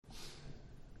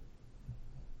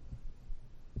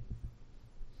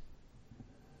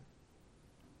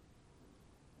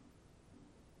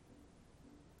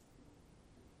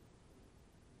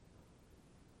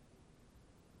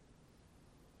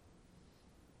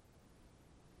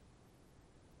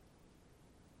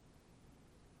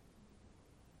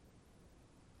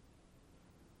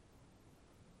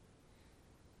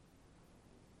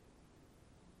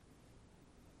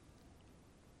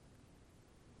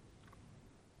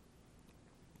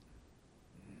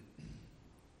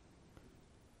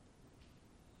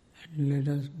Let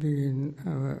us begin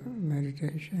our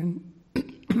meditation.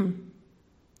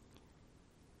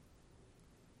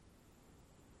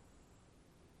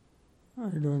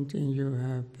 I don't think you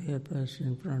have papers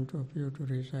in front of you to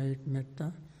recite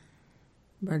metta,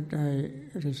 but I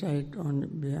recite on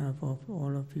behalf of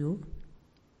all of you,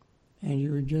 and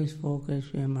you just focus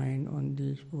your mind on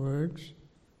these words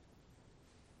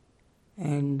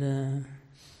and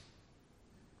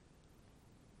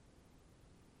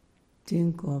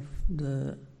think of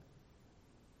the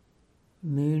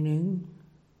meaning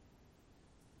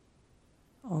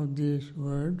of these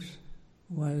words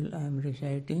while I am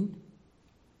reciting,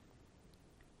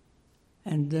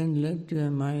 and then let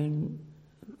your mind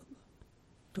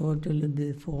totally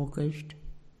be focused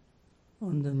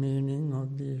on the meaning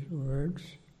of these words.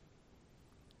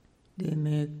 They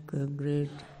make a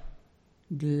great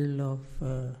deal of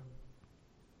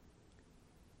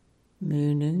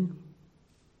meaning,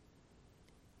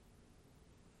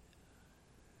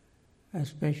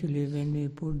 especially when we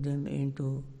put them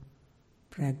into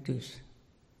practice.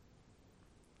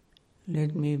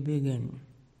 Let me begin.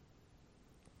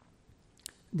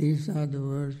 These are the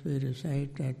words we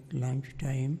recite at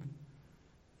lunchtime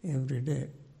every day.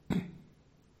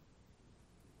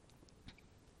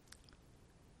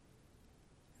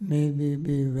 May we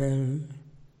be well,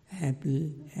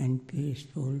 happy and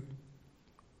peaceful.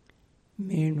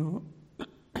 May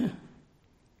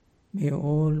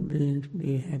all beings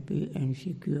be happy and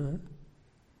secure.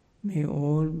 May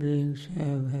all beings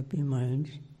have happy minds.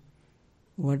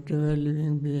 Whatever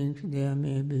living beings there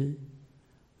may be,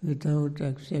 without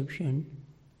exception,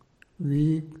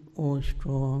 weak or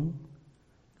strong,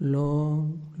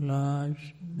 long,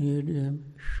 large, medium,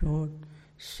 short,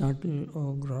 subtle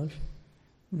or gross,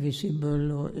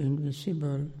 visible or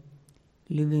invisible,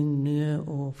 living near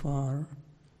or far,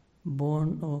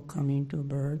 born or coming to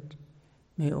birth,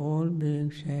 may all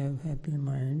beings have happy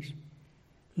minds.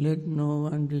 Let no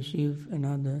one deceive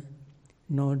another,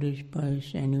 nor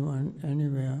despise anyone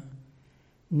anywhere.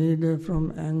 Neither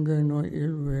from anger nor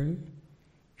ill will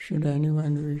should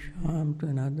anyone wish harm to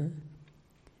another.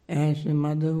 As a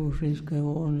mother who risks her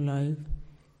own life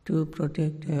to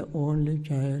protect her only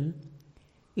child,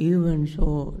 even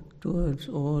so towards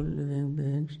all living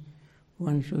beings,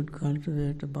 one should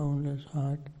cultivate a boundless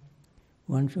heart.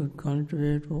 One should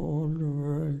cultivate for all the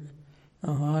world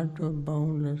a heart of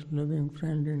boundless loving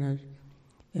friendliness,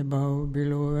 above,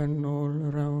 below and all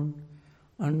around,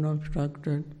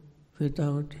 unobstructed,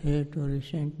 without hate or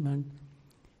resentment.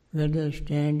 Whether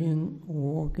standing,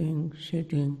 walking,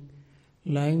 sitting,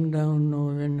 lying down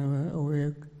or whenever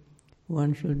awake,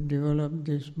 one should develop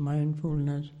this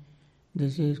mindfulness.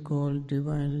 This is called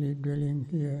divinely dwelling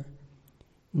here,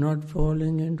 not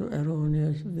falling into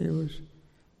erroneous views,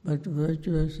 but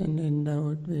virtuous and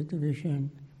endowed with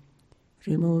vision,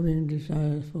 removing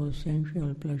desires for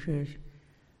sensual pleasures.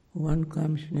 One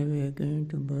comes never again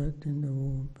to birth in the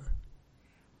womb.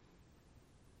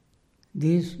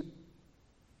 These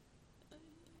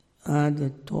are the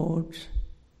thoughts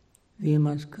we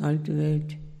must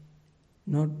cultivate,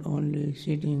 not only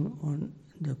sitting on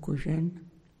the cushion,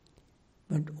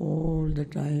 but all the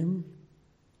time.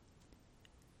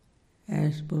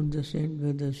 As Buddha said,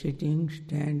 whether sitting,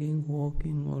 standing,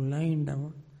 walking or lying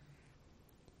down,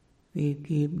 we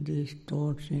keep these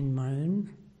thoughts in mind,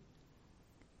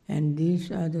 and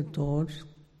these are the thoughts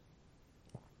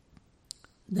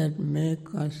that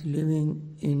make us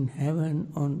living in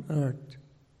heaven on earth.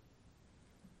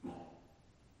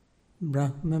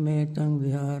 Brahmametang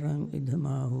viharang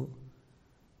idhamahu.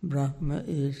 Brahma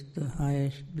is the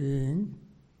highest being,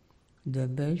 the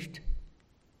best,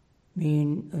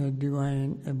 mean a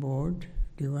divine abode,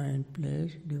 divine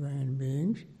place, divine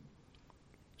beings.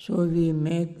 So we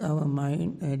make our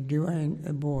mind a divine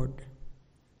abode,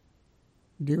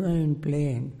 divine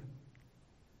plane,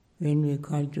 when we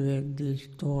cultivate these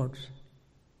thoughts,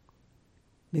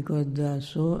 because they are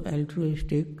so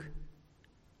altruistic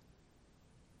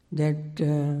that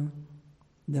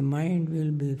the mind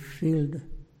will be filled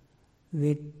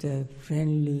with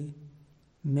friendly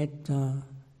metta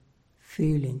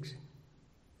feelings.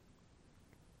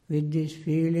 With this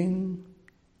feeling,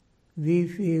 we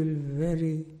feel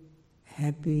very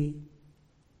happy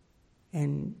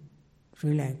and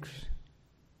relaxed.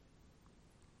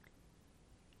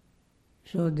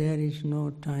 So there is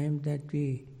no time that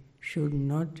we should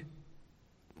not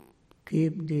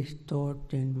keep this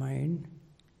thought in mind.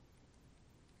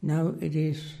 Now it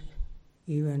is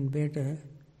even better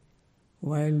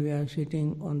while we are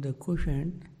sitting on the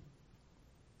cushion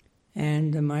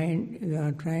and the mind, we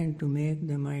are trying to make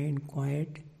the mind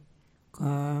quiet,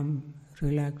 calm,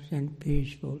 relaxed and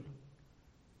peaceful.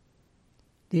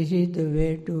 This is the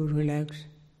way to relax.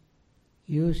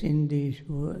 Using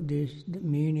the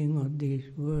meaning of these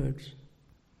words.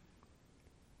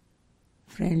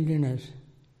 Friendliness.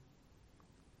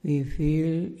 We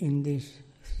feel in this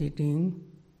sitting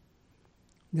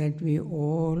that we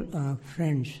all are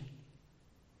friends.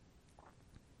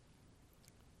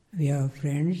 We are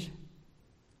friends,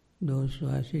 those who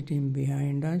are sitting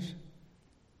behind us,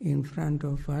 in front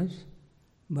of us,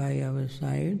 by our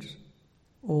sides,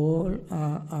 all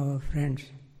are our friends.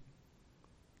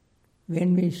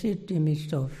 When we sit in the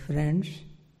midst of friends,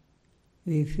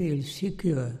 we feel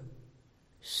secure,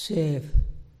 safe,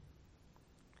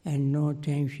 and no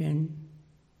tension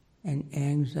and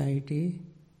anxiety,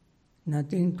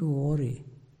 nothing to worry,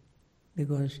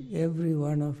 because every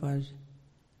one of us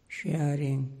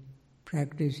sharing,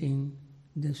 practicing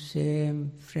the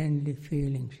same friendly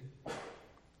feelings.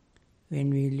 When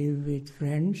we live with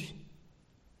friends,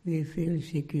 we feel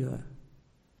secure.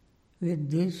 With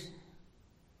this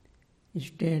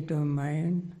state of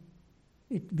mind,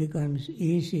 it becomes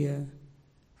easier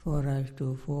for us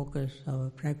to focus our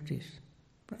practice,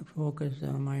 focus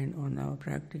our mind on our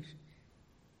practice.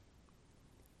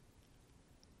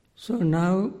 So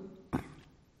now,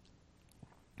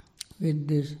 with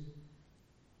this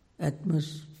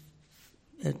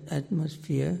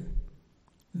atmosphere,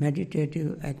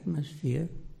 meditative atmosphere,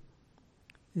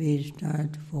 we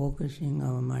start focusing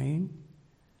our mind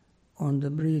on the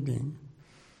breathing.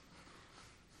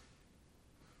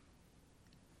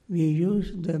 We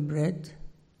use the breath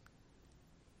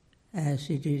as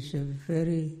it is a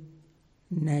very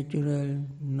natural,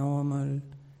 normal,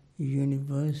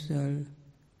 universal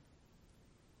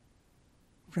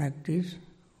practice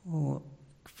or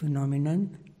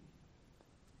phenomenon,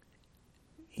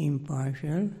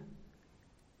 impartial,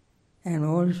 and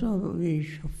also we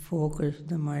should focus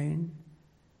the mind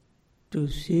to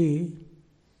see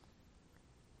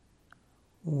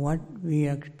what we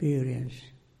experience.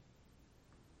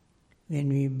 When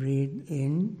we breathe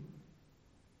in,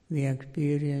 we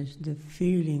experience the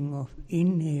feeling of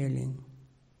inhaling.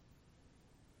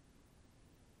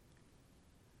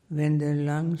 When the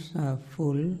lungs are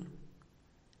full,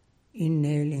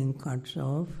 inhaling cuts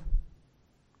off,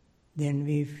 then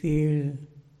we feel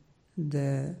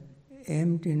the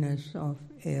emptiness of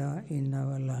air in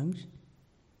our lungs.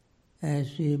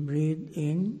 As we breathe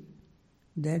in,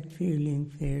 that feeling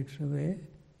fades away.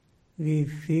 We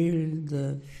feel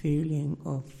the feeling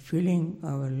of filling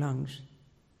our lungs.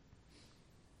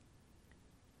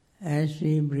 As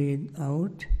we breathe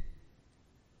out,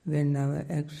 when our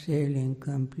exhaling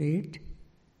complete,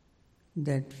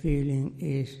 that feeling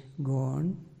is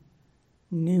gone,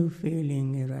 new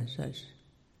feeling arises.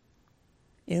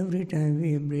 Every time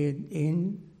we breathe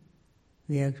in,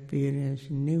 we experience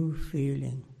new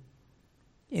feeling.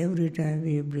 Every time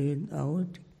we breathe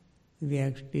out, we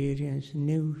experience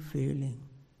new feeling.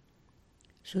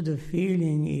 So the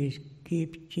feeling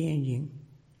keeps changing.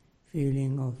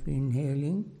 Feeling of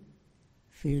inhaling,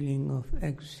 feeling of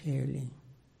exhaling.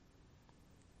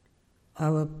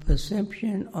 Our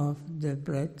perception of the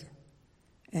breath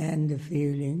and the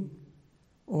feeling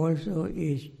also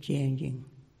is changing.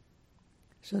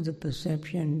 So the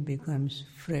perception becomes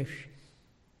fresh.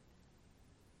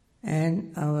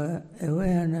 And our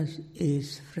awareness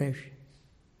is fresh.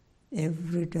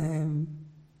 Every time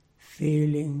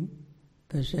feeling,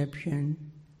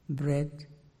 perception, breath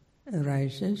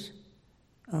arises,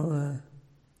 our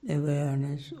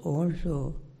awareness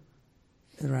also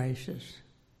arises.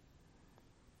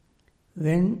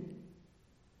 When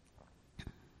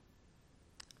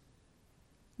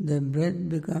the breath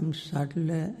becomes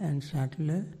subtler and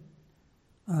subtler,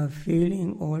 our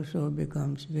feeling also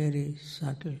becomes very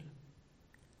subtle.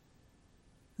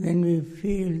 When we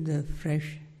feel the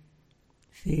fresh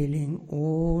feeling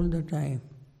all the time,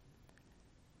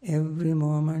 every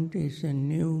moment is a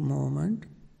new moment.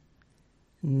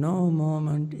 No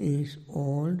moment is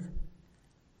old.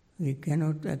 We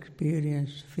cannot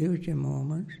experience future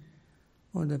moments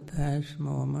or the past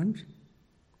moments.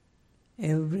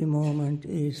 Every moment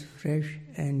is fresh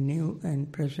and new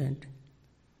and present.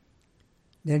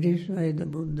 That is why the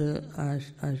Buddha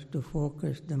asked us to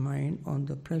focus the mind on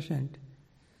the present.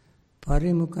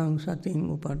 Parimukhaṃ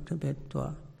satīṃ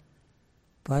upaṭṭhapetvā.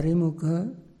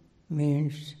 Parimukha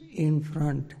means in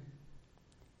front.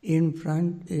 In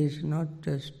front is not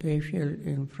a spatial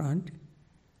in front,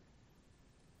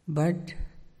 but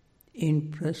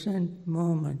in present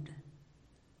moment.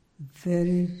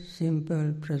 Very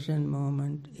simple present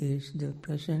moment is the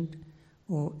present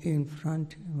or in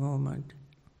front moment.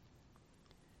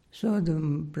 So the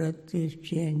breath is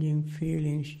changing,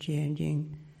 feelings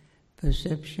changing,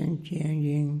 perception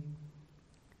changing,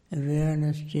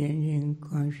 awareness changing,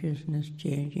 consciousness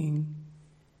changing.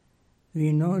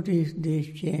 We notice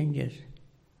these changes.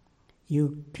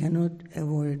 You cannot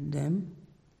avoid them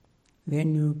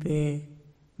when you pay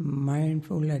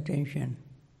mindful attention.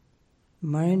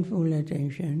 Mindful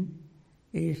attention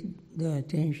is the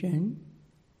attention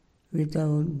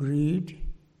without greed,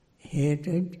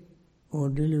 hatred, or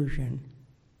delusion.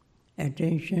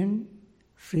 Attention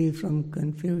free from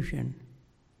confusion.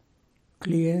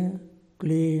 Clear,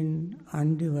 clean,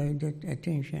 undivided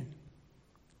attention.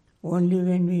 Only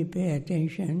when we pay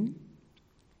attention,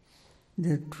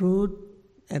 the truth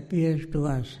appears to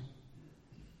us.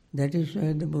 That is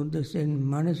why the Buddha said,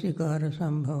 Manasikara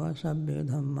sambhava sabbhe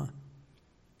dhamma.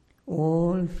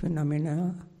 All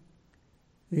phenomena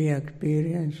we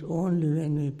experience only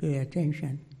when we pay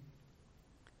attention.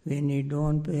 When we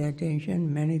don't pay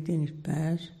attention, many things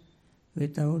pass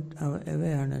without our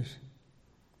awareness.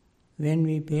 When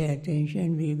we pay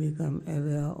attention, we become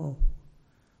aware of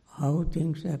how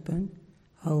things happen,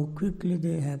 how quickly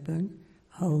they happen,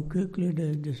 how quickly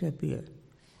they disappear.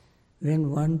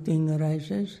 When one thing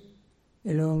arises,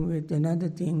 along with another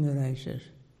thing arises.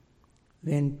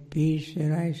 When peace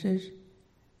arises,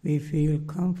 we feel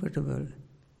comfortable.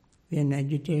 When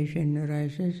agitation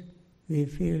arises, we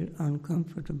feel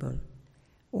uncomfortable.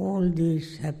 All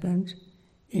this happens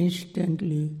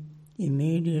instantly,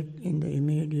 immediate, in the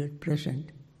immediate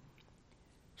present.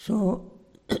 So,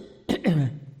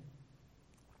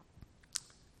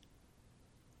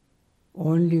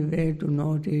 only way to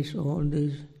notice all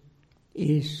this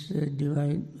is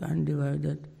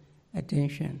undivided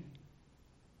attention.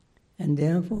 And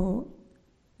therefore,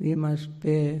 we must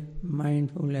pay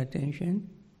mindful attention,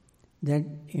 that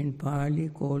in Pali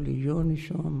called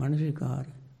Yoniso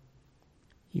Manasikara.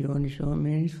 Yoniso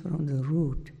means from the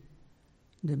root,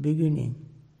 the beginning.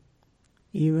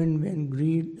 Even when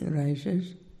greed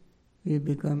arises, we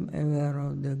become aware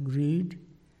of the greed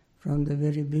from the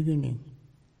very beginning.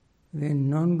 When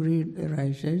non-greed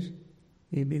arises,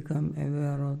 we become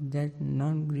aware of that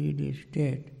non-greedy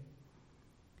state.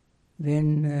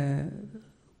 When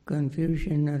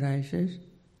confusion arises,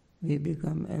 we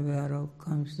become aware of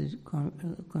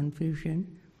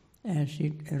confusion as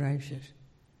it arises.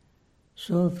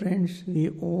 So friends, we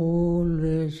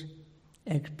always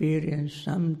experience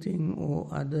something or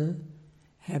other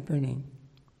happening.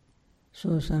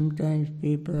 So sometimes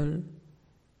people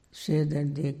say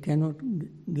that they cannot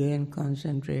gain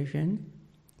concentration.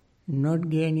 Not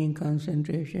gaining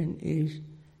concentration is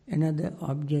another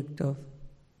object of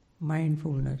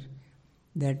mindfulness.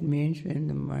 That means when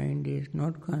the mind is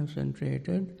not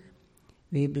concentrated,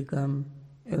 we become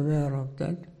aware of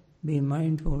that, be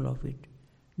mindful of it.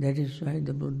 That is why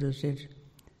the Buddha says,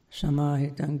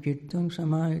 Samahitam chittam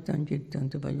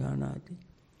te pajanati.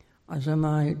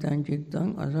 Asamahitam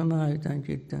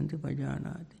chittam te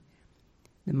pajanati.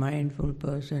 The mindful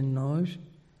person knows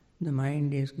the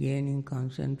mind is gaining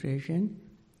concentration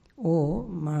or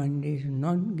mind is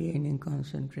not gaining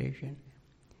concentration.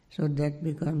 So that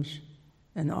becomes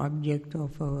an object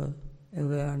of our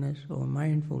awareness or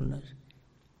mindfulness.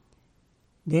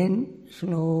 Then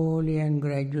slowly and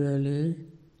gradually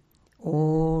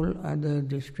all other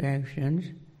distractions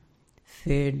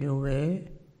fade away.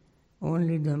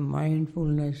 Only the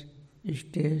mindfulness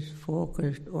stays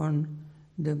focused on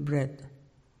the breath.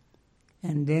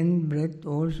 And then breath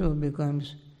also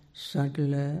becomes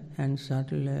subtler and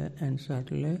subtler and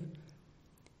subtler.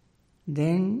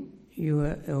 Then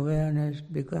your awareness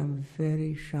becomes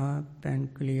very sharp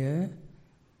and clear.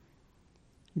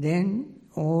 Then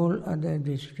all other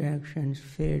distractions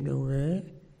fade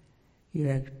away. You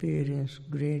experience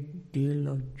great deal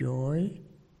of joy,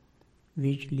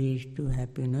 which leads to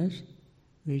happiness,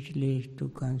 which leads to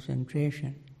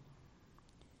concentration.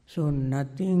 So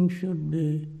nothing should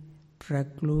be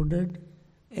precluded,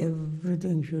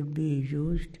 everything should be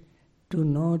used to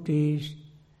notice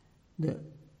the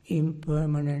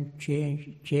impermanent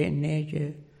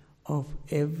nature of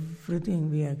everything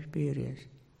we experience.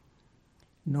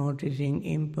 Noticing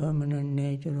impermanent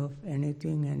nature of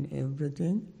anything and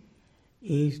everything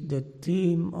is the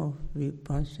theme of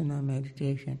Vipassana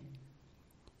meditation.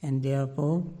 And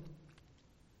therefore,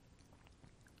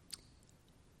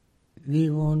 I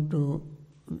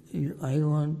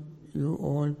want you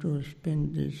all to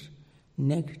spend this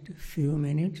next few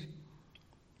minutes,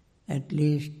 at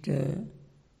least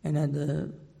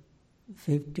another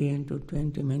 15 to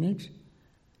 20 minutes,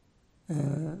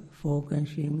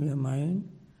 focusing your mind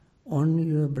on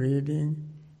your breathing,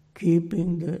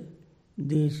 keeping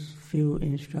these few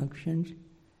instructions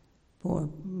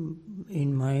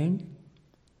in mind,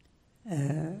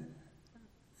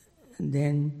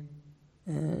 then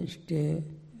stay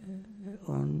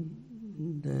on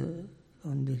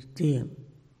this theme,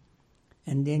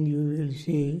 and then you will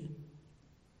see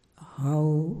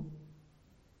how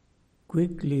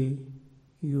quickly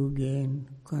you gain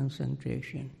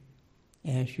concentration.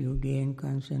 As you gain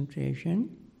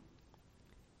concentration,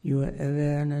 your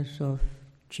awareness of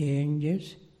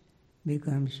changes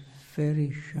becomes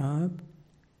very sharp,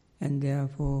 and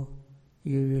therefore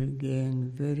you will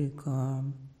gain very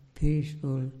calm,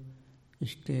 peaceful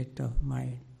state of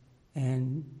mind,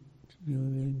 and you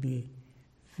will be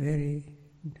very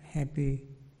happy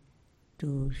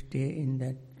to stay in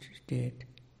that state.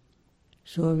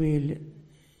 So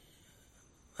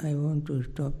I want to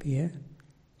stop here,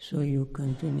 so you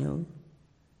continue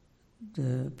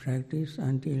the practice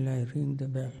until I ring the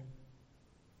bell.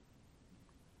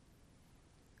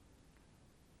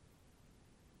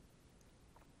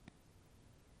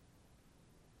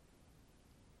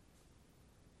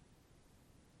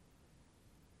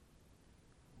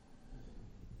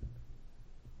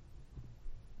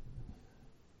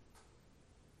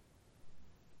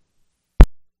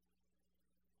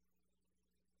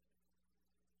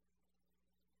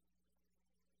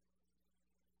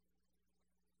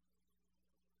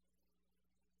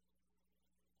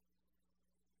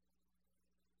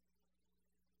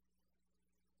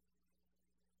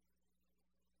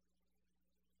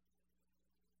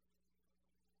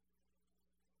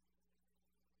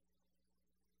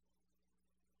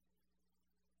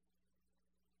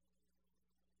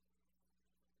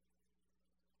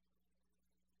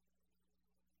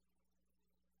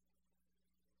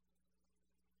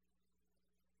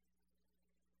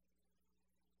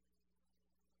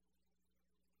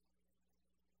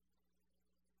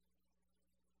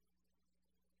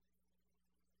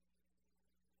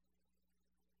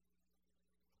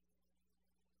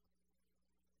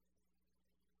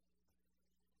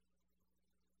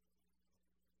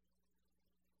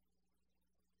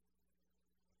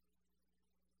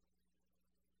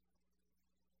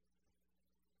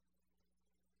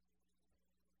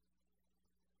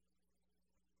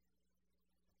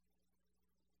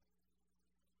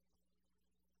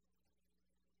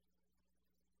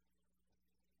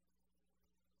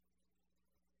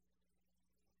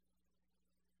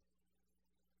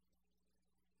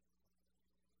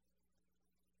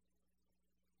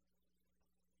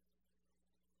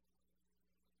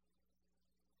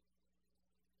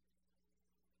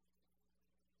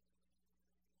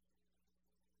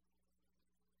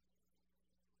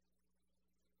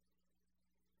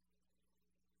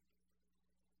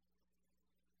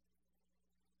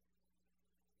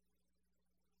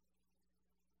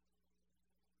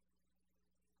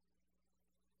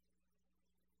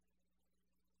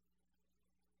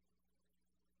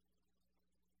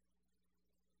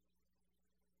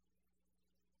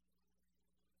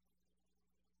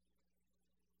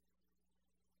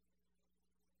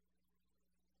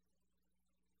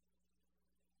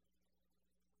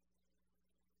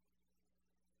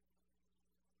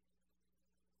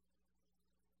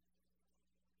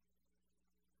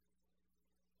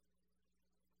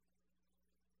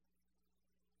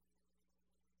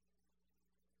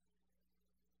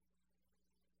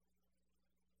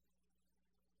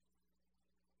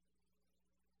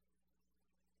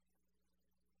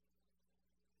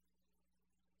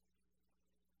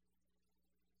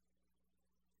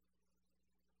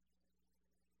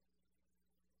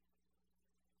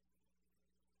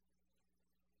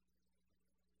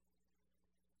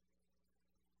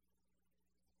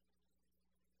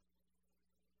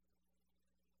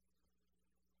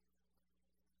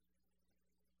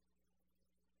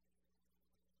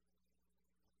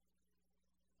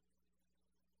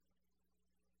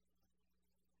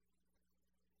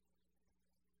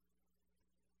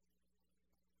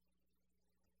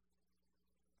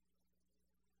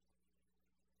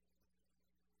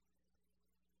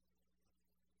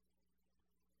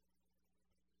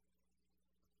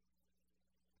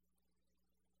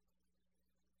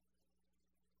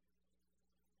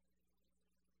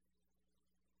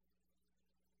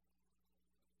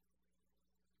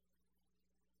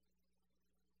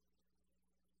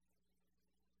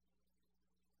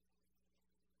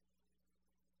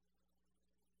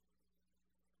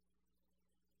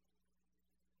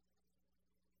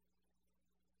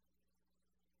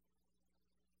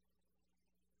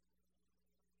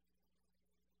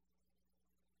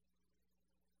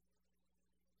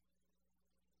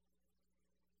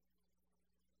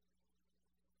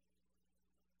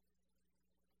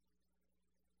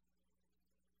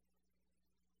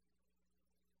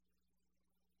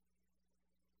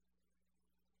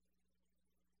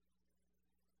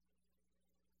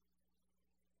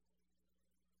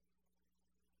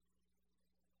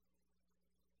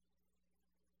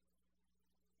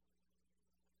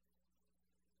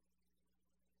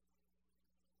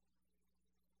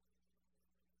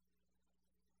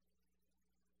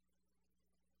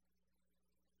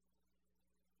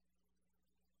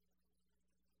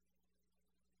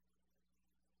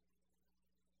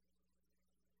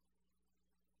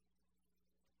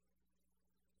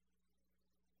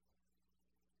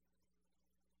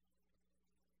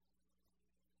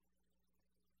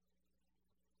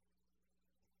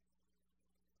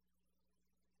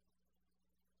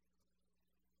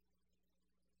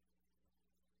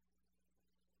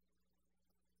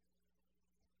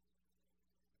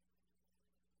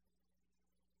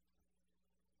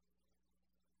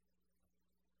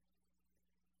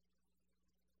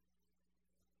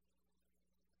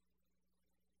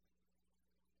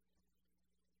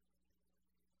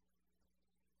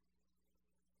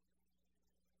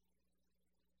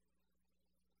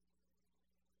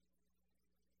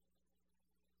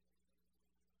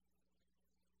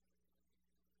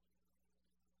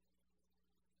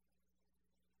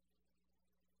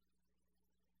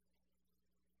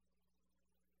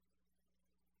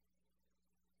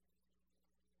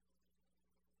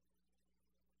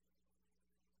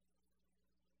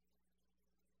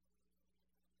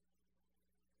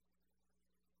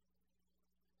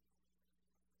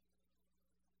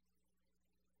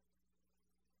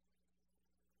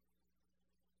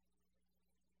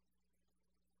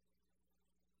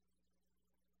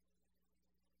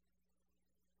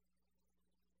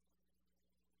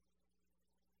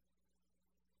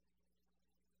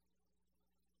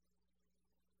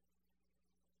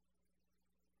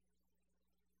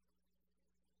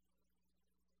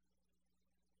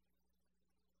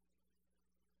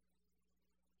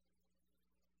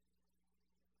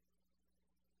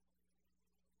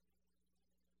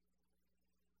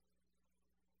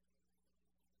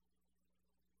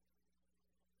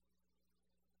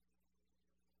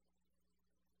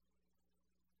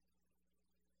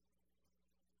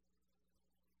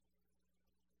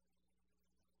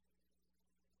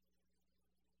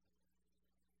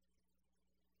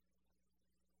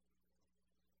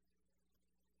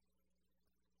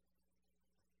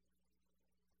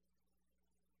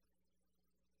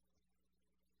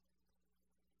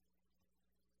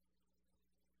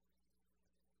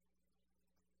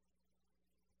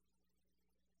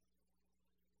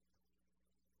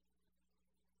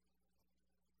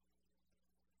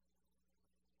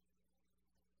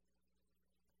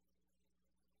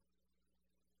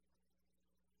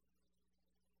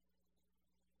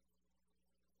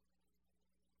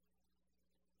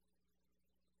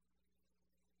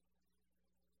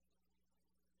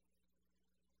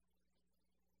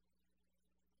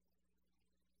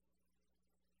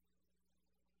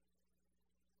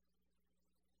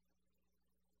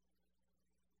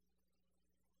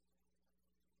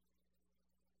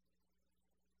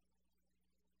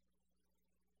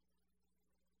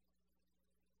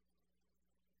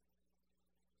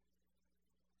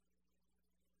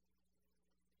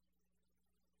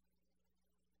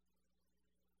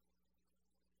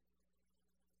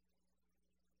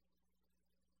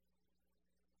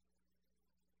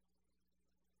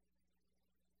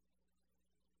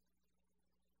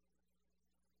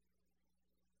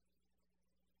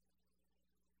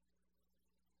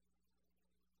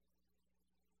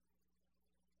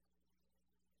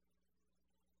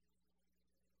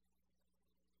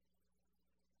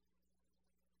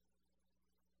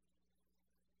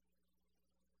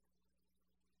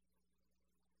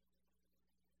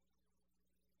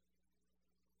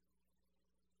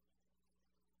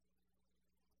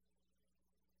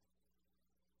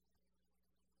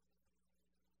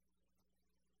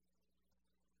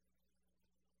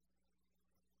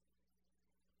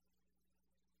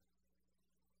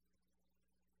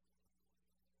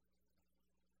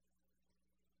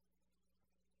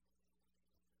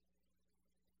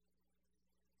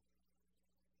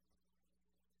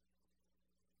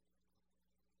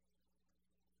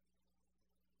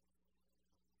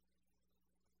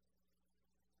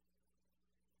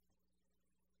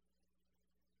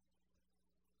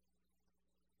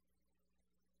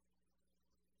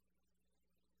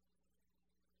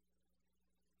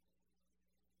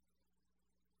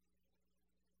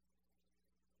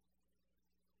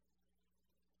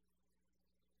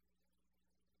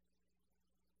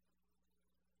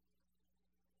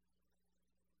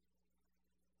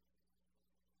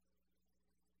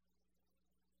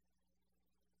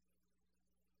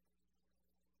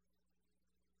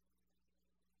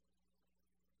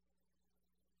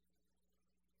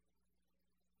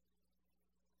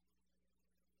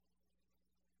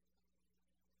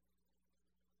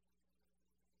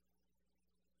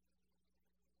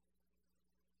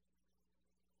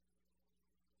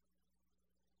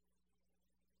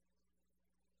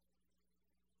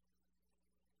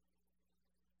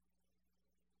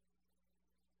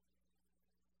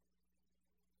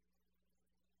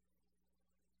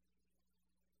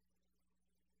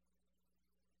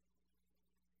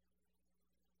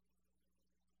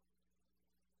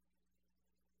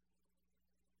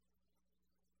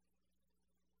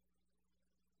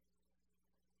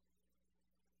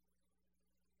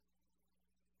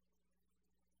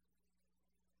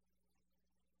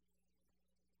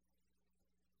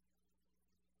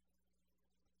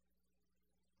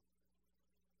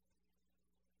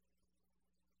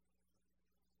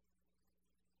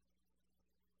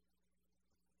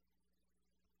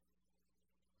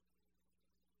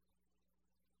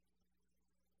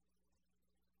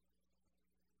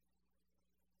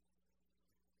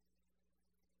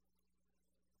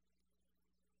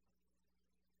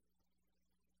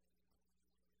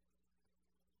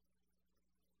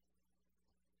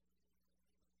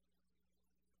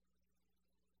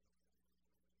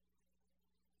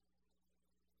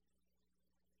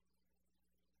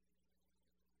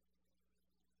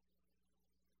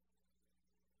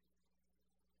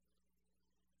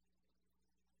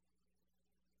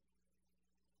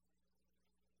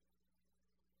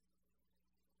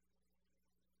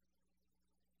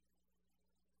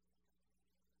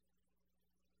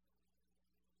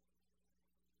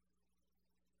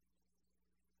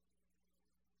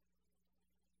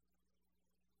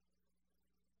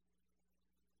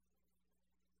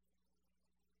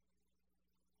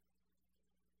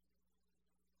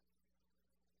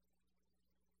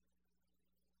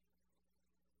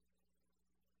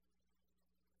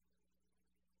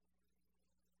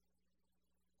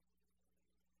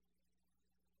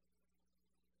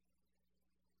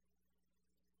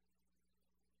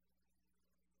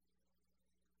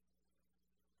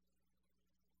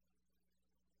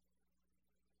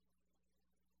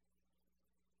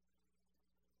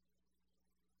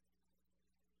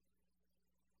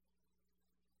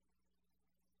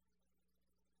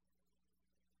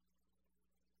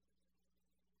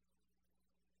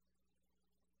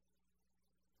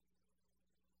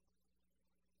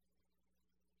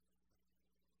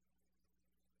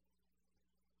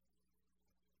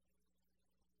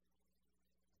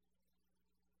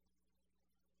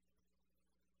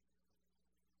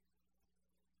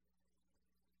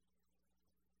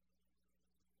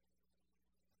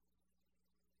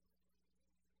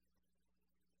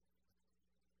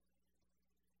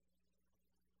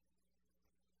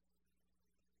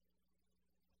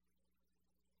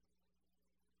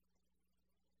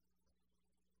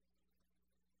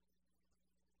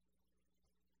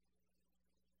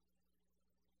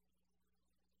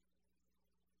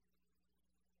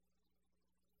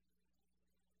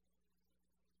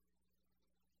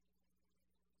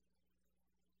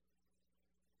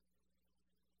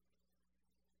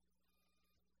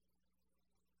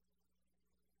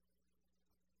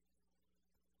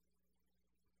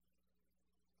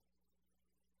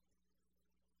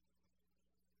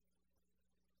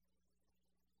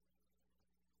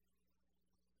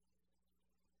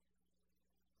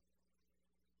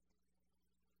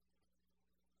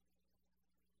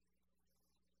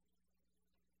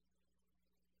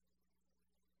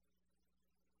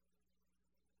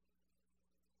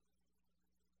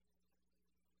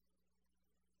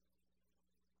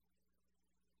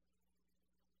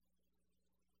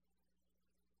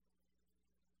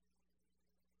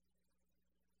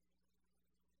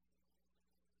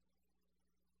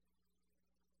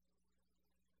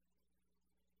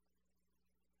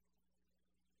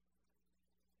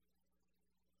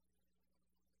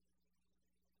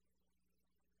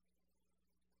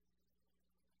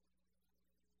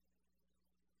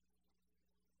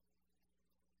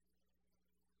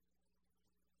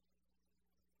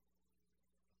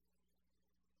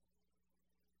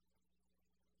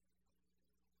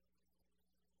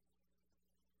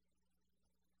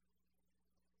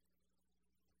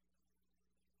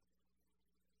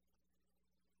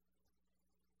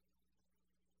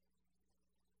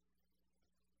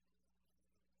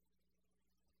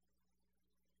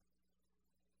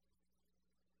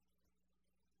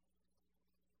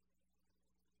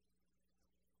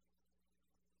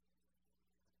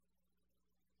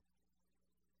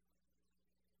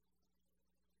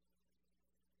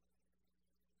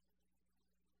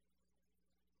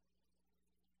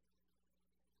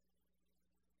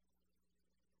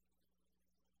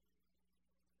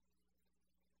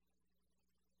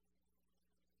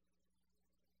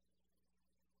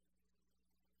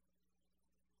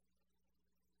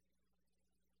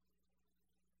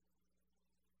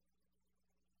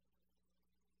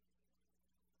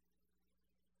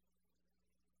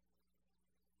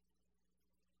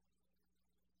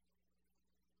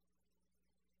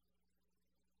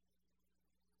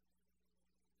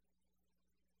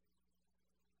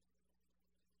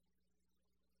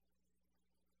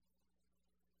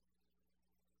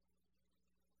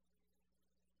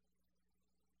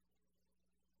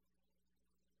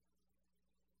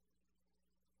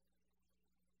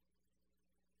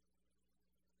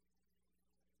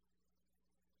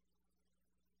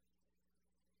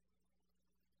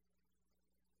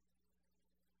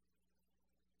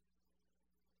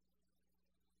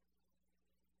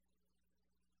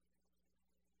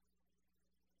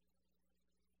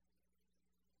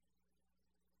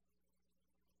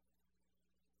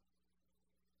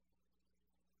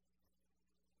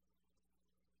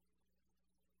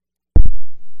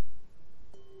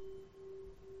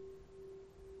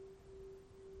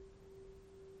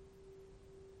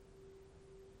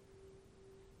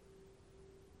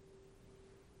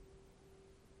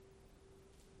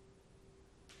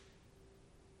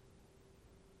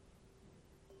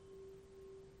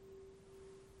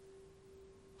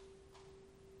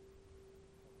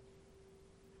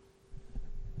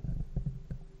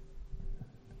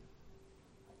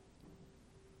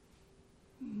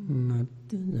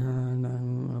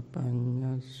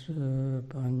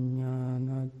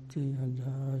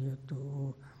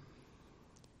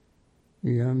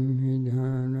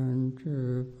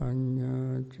 Nidhanancha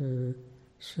Panyacha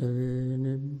Save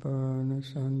Nibbana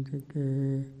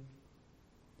Santike.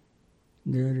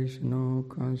 There is no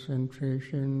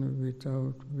concentration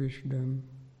without wisdom,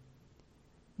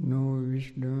 no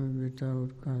wisdom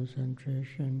without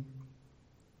concentration.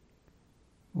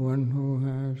 One who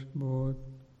has both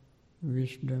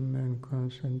wisdom and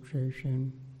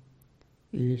concentration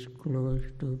is close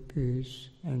to peace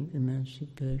and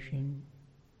emancipation.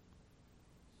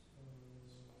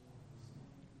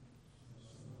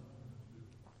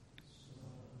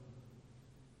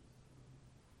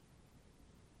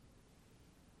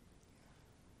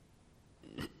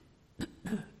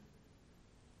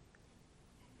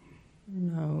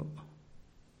 Now,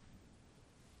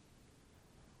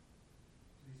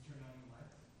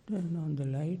 turn on the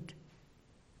light.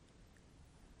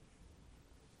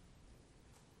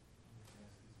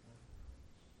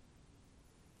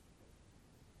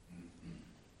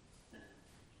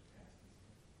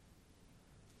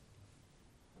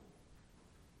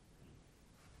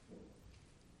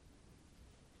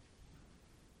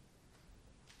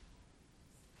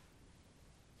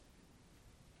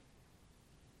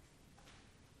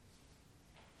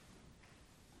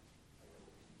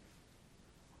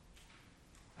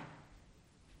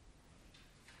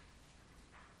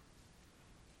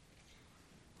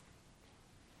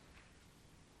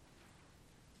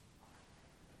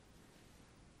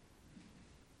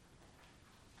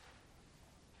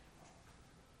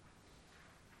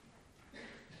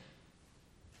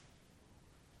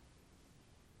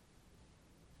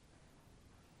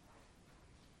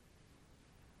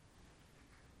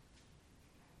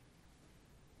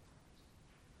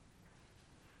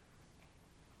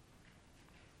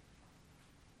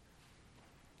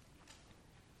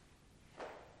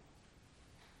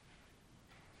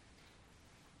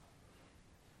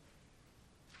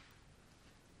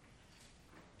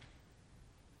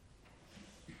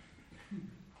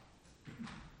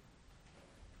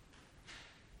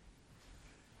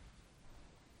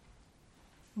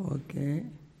 Okay.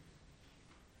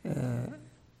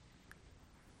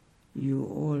 You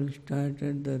all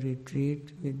started the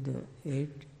retreat with the 8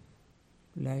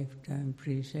 lifetime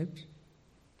precepts,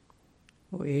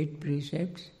 or 8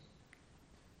 precepts.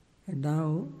 And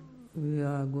now we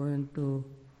are going to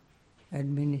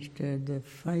administer the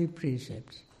 5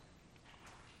 precepts.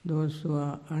 Those who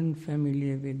are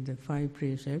unfamiliar with the 5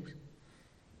 precepts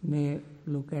may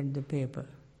look at the paper.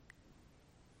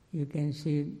 You can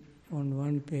see on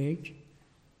one page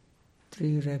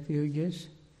 3 refuges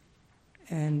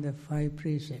and the 5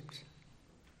 precepts.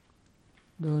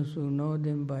 Those who know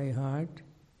them by heart,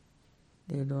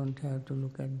 they don't have to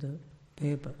look at the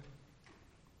paper.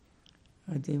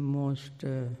 I think most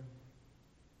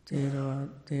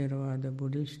Theravada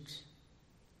Buddhists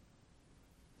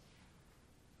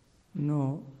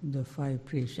know the 5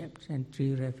 precepts and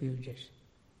 3 refuges.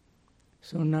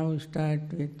 So now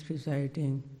start with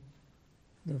reciting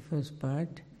the first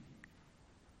part,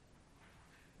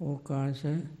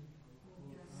 Okasa,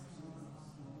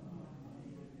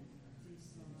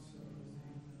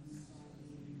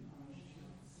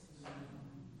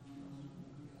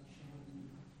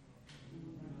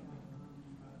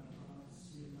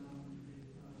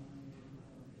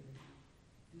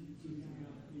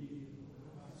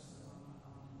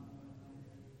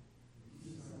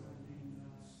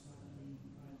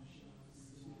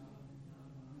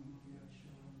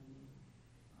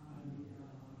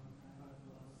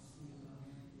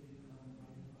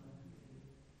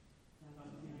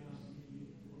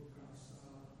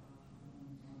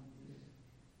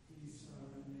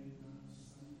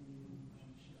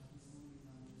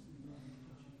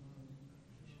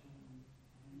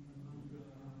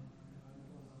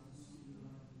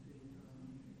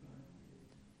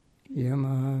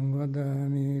 Yamang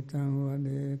vadami tang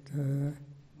vadeta.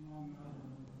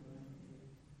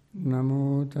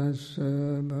 Namo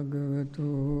tassa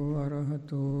bhagavato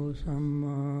arahato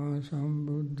samma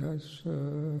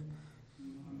sambuddhassa.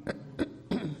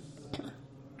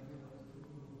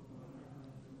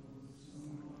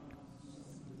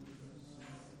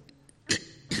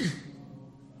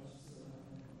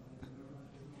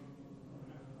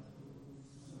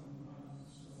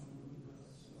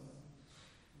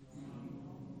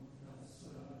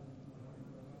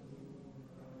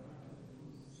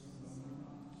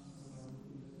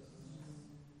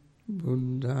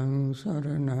 Buddhaṃ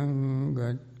saraṇaṃ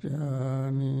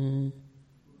gacchāmi,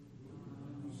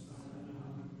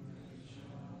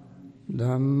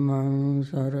 Dhammaṃ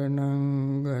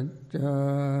saraṇaṃ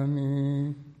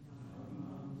gacchāmi,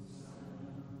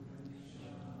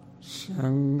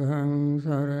 Sanghang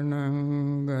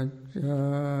saranang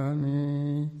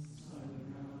gacchami.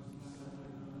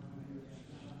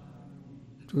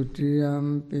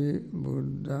 Tutiyampi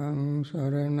buddhang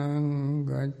saranang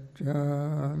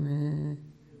gacchami.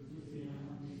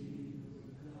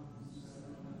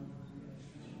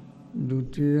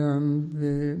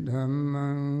 Dutiyampi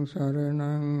dhammang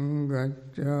saranang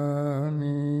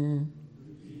gacchami.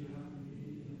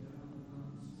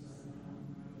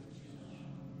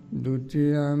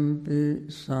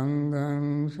 Dutiyampi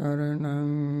sanghang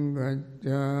saranang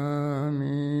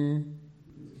gacchami.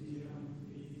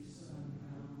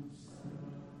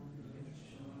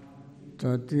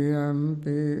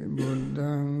 Tatiyampi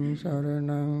buddhang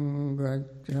saranang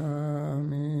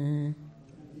gacchami.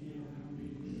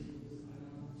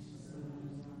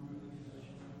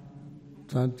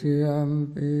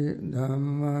 Tatiyampi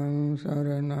dhammang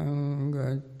saranang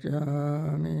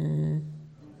gacchami.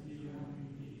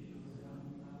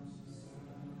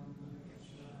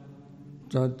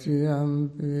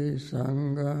 Tatiyampi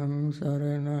sanghang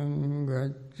saranang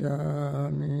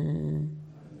gacchami.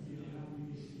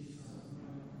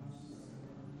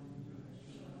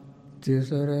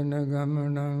 Tisarana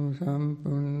gamanang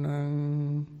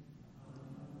sampunnang.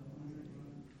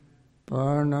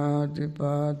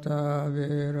 Panatipata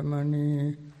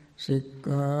veramani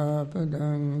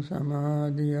sikkhapadang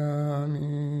samadhiyami.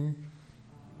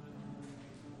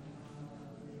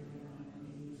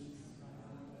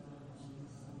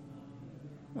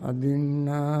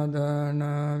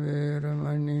 Adinnādāna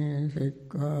veramani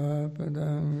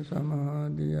sikkhapadang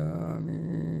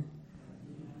samadhiyami.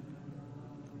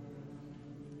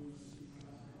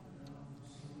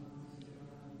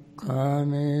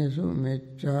 Kāmesu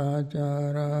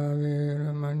miccācārā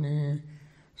veramani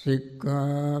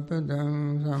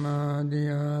sikkhapadang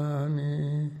samadhiyami.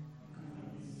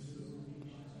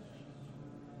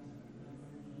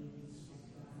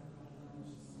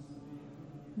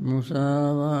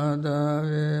 Musāvādā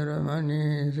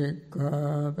veramani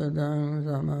sikkhapadang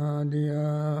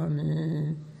samadhiyami.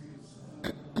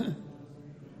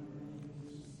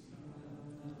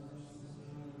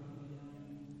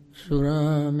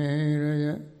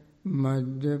 Surāmeraya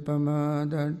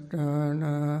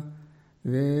majjapamādattāna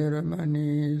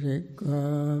veramani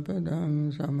sikkhapadang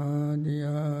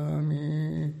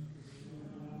samadhiyami.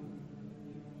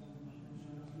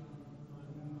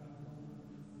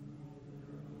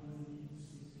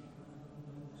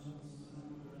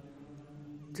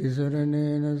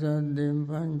 Tisaranena saddhim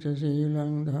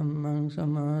pañcasīlaṃ dhammang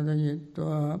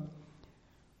samādhayitvā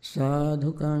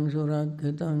Sādhukang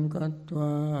surakkhitāṃ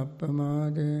kattvā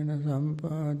appamādena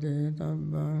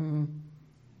sampādetabbang.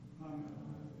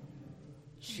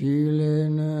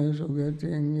 Sīlena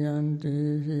sugatiṃ yanti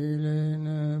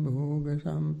sīlena bhoga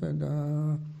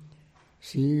sampadā.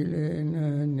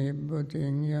 Sīlena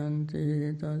nibbatiṃ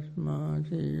yanti tasmā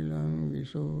sīlaṃ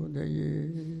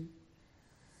visodhaye.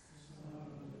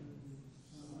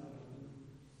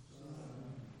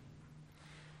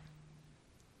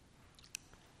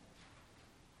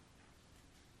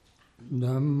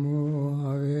 Dhammo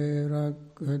have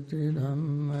rakkati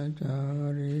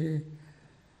dhammacāri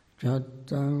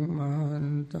chattaṃ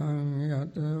mahantaṃ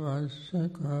yata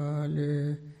vassa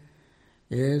kāle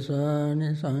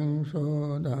esāni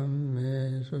saṅso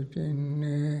dhamme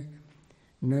sucinne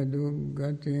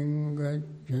naduggatiṃ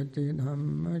gacchati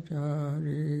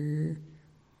dhammacāri.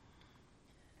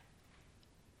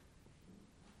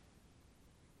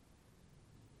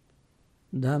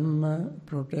 Dhamma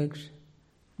protects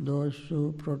those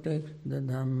who protect the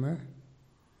Dhamma,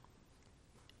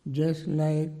 just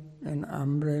like an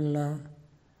umbrella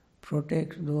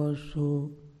protects those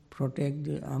who protect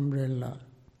the umbrella.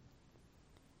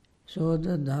 So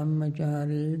the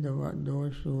Dhammachari,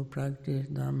 those who practice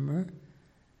Dhamma,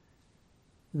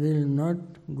 will not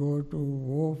go to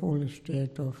woeful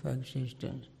state of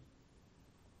existence.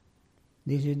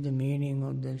 This is the meaning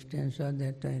of the stanza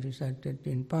that I recited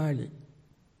in Pali.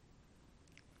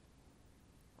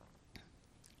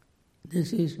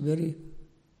 This is very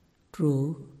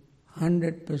true,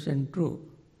 100% true.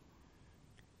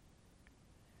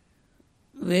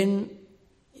 When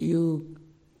you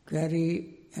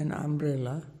carry an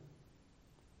umbrella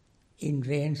in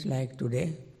rains like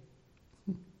today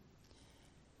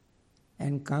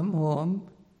and come home,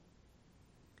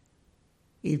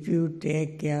 if you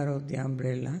take care of the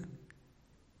umbrella,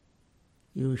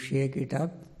 you shake it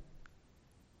up,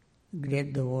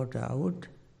 get the water out,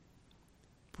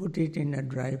 put it in a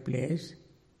dry place,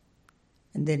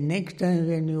 and the next time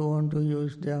when you want to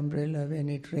use the umbrella when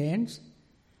it rains,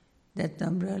 that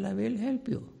umbrella will help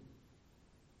you.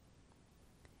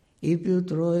 If you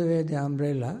throw away the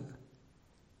umbrella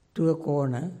to a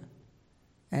corner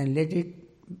and let it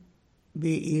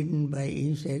be eaten by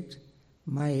insects,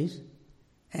 mice,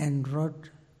 and rot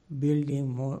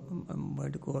building,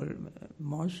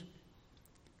 moss,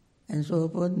 and so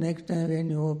forth. Next time when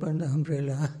you open the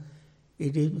umbrella,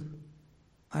 it is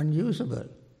unusable.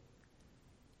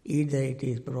 Either it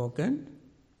is broken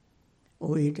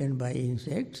or eaten by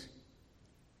insects,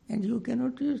 and you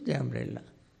cannot use the umbrella.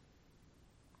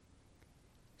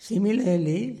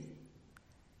 Similarly,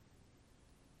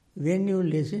 when you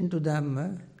listen to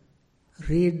Dhamma,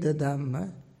 read the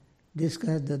Dhamma,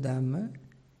 discuss the Dhamma,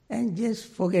 and just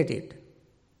forget it.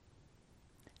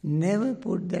 Never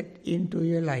put that into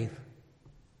your life.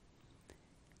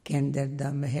 Can that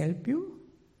Dhamma help you?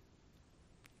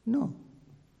 No.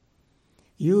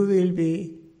 You will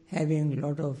be having a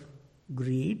lot of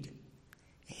greed,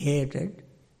 hatred,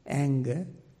 anger,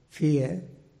 fear,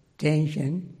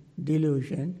 tension,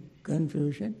 delusion,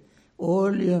 confusion.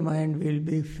 All your mind will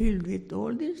be filled with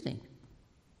all these things.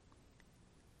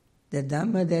 The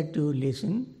Dhamma that you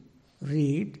listen,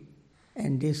 read,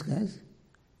 and discuss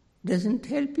doesn't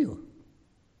help you.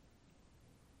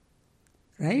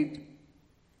 Right?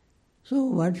 So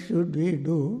what should we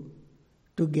do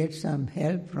to get some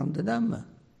help from the Dhamma?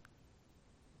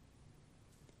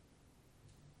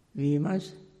 We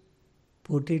must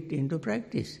put it into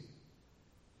practice.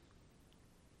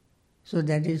 So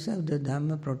that is how the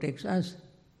Dhamma protects us.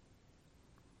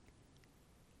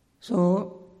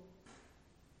 So,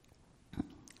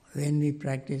 when we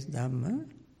practice Dhamma,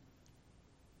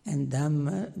 and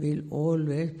Dhamma will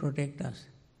always protect us.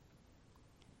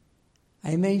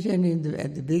 I mentioned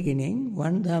at the beginning,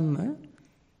 one Dhamma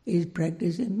is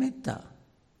practicing metta.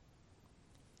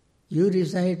 You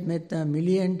recite metta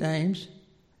 1,000,000 times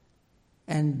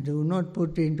and do not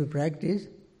put it into practice.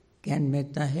 Can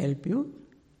metta help you?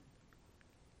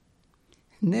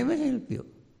 Never help you.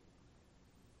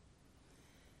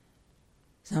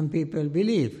 Some people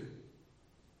believe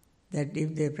that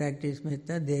if they practice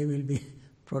metta, they will be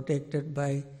protected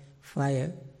by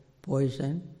fire,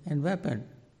 poison, and weapon.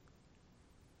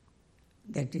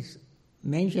 That is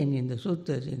mentioned in the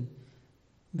suttas, in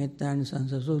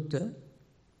Mettanisansa Sutta.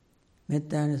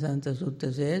 Mettanisansa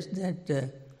Sutta says that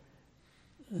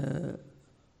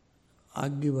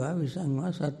Aggiva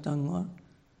Visangva Sattangva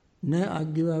Na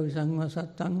Aggiva Visangva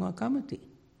Sattangva Kamati.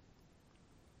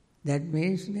 That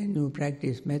means when you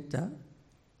practice metta,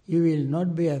 you will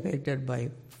not be affected by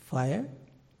fire,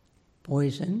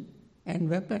 poison, and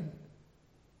weapon.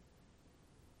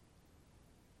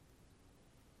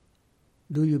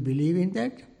 Do you believe in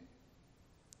that?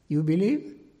 You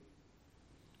believe?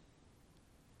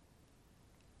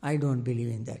 I don't believe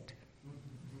in that.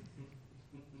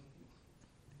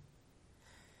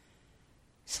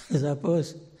 So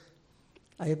suppose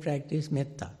I practice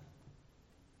metta.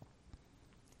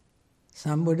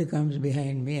 Somebody comes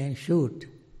behind me and shoot.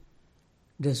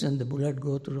 Doesn't the bullet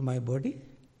go through my body?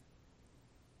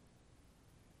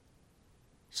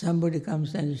 Somebody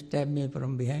comes and stab me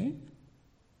from behind.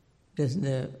 Doesn't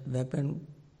the weapon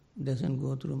doesn't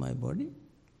go through my body?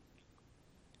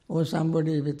 Or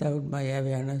somebody without my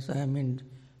awareness, I am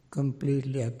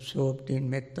completely absorbed in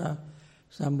metta.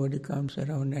 Somebody comes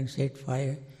around and set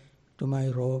fire to my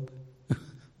robe.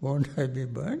 Won't I be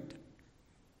burnt?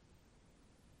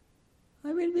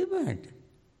 I will be burnt.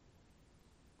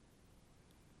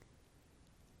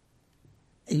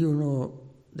 You know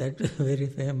that very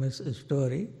famous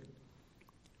story.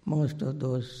 Most of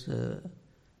those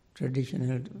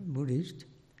traditional Buddhists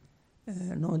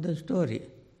know the story.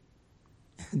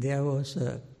 There was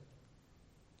a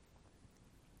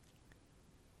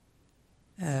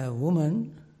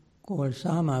woman called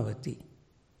Samavati.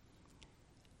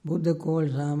 Buddha called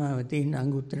Samavati in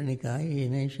Anguttara Nikaya, he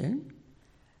mentioned,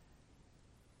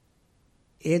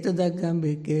 Etadaggam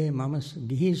bhikkhe mamas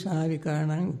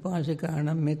gihisāvikaranam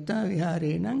upāsikaranam metta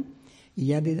viharenam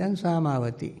yadidam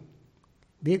Samavati.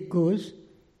 Bhikkhus,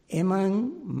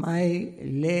 among my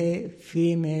lay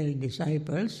female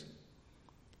disciples,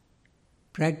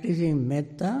 practicing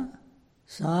metta,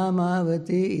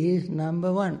 Samavati is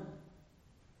number one.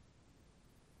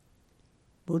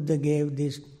 Buddha gave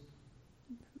this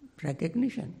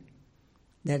recognition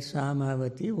that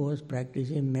Samavati was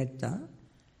practicing metta.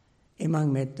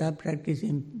 Among metta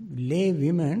practicing lay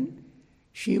women,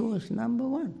 she was number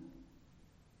one.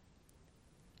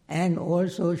 And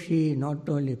also she not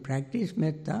only practiced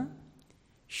metta,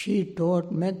 she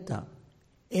taught metta.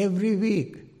 Every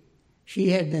week she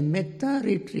had a metta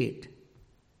retreat.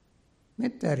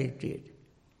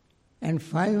 And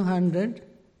 500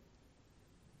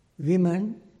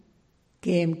 women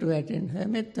came to attend her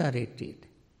metta retreat.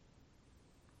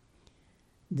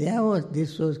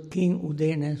 This was King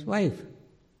Udayana's wife.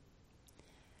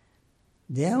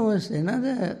 There was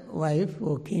another wife,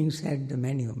 for kings had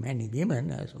many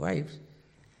women as wives,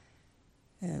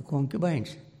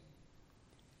 concubines.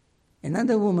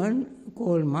 Another woman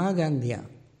called Magandhya.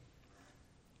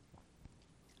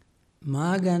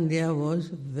 Magandhya was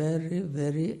very,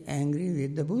 very angry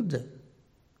with the Buddha.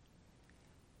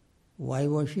 Why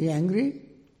was she angry?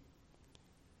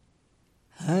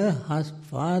 Her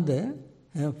father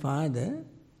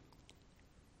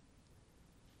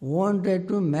wanted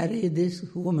to marry this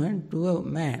woman to a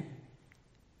man,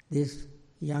 this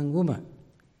young woman.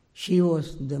 She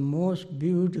was the most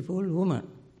beautiful woman.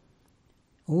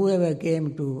 Whoever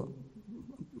came to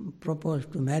propose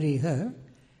to marry her,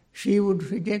 she would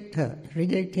reject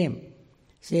him,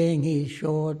 saying he is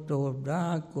short or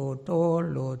dark or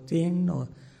tall or thin, or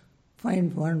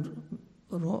find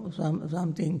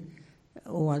something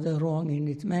or other wrong in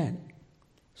its man.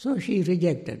 So she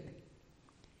rejected.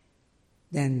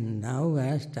 Then now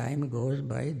as time goes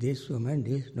by, this woman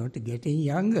is not getting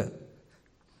younger.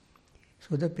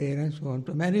 So the parents want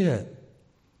to marry her.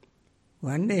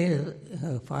 One day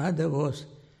her father was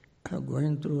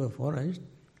going through a forest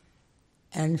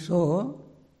and saw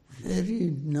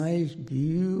very nice,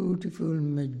 beautiful,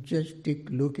 majestic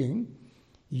looking,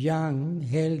 young,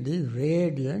 healthy,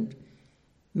 radiant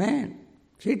man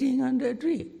sitting under a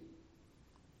tree.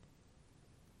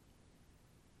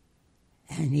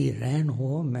 And he ran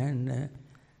home and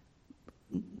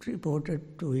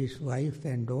reported to his wife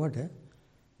and daughter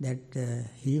that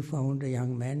he found a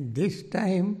young man. This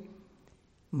time,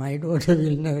 my daughter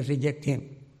will never reject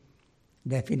him.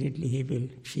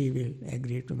 Definitely she will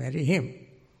agree to marry him.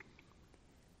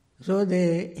 So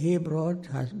he brought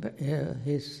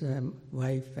his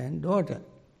wife and daughter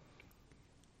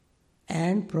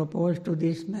and proposed to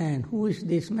this man. Who is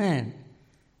this man?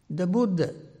 The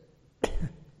Buddha.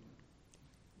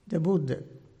 The Buddha.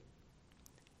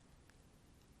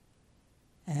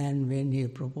 And when he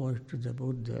proposed to the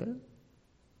Buddha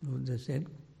said,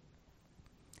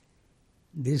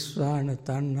 Disvana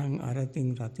tannang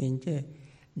arating ratinche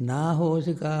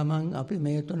nahosi kamang api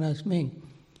metunasming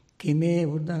kime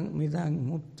udang midang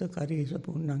mutta karisa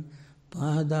punnang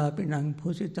padapinang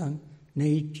pusitang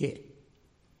neiche.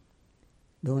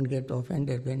 Don't get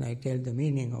offended when I tell the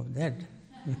meaning of that.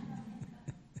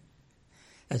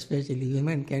 Especially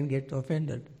women can get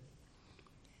offended.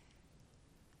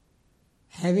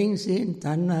 Having seen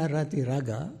Tanna Rati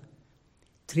Raga,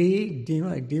 3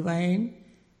 divine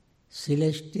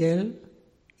celestial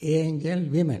angel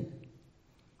women,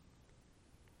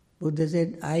 Buddha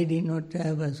said, I did not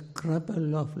have a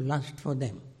scruple of lust for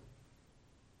them.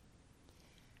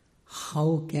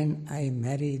 How can I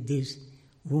marry this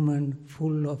woman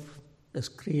full of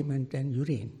excrement and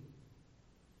urine?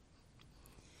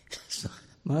 So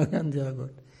Magandhya got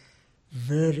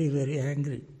very, very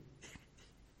angry.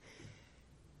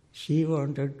 She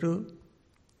wanted to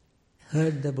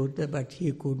hurt the Buddha, but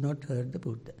he could not hurt the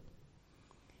Buddha.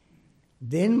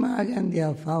 Then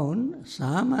Magandhya found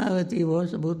Samavati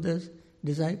was Buddha's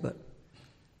disciple,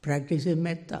 practicing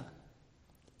metta.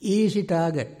 Easy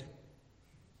target.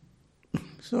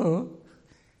 So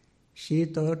she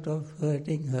thought of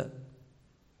hurting her.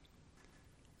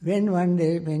 When one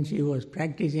day, when she was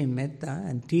practicing metta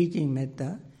and teaching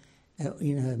metta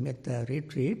in her metta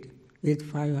retreat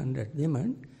with 500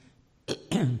 women,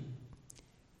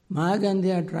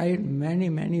 Magandhya tried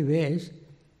many ways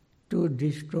to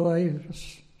destroy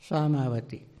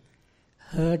Samavati,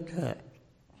 hurt her,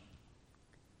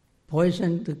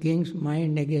 poisoned the king's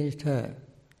mind against her.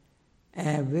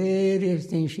 Various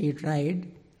things she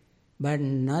tried, but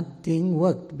nothing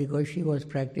worked because she was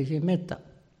practicing metta.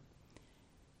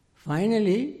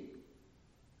 Finally,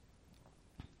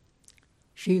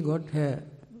 she got her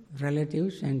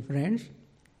relatives and friends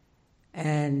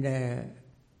and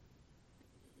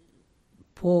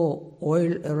pour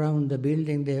oil around the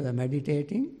building they were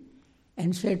meditating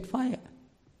and set fire.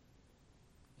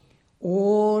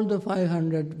 All the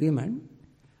 500 women,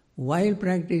 while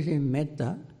practicing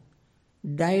metta,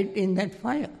 died in that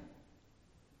fire.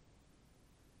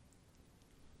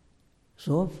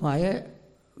 So fire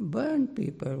burned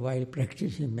people while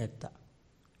practicing metta.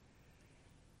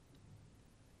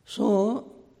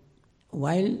 So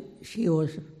while she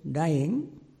was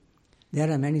dying,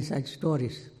 there are many such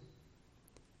stories.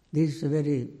 This is a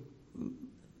very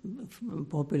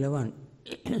popular one.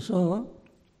 So,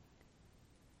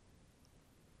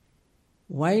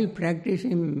 while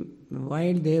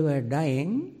they were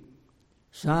dying,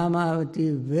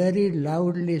 Samavati very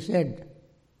loudly said,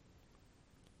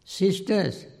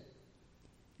 Sisters,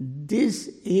 this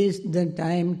is the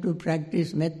time to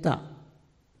practice metta.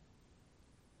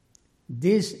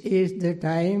 This is the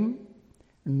time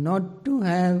not to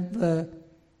have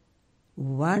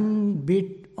one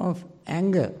bit of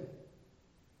anger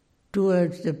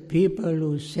towards the people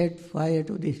who set fire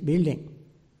to this building.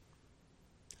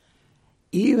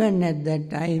 Even at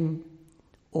that time,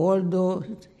 although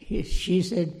she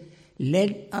said,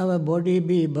 let our body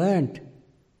be burnt,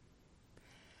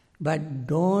 but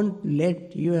don't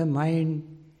let your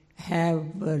mind have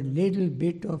a little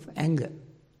bit of anger.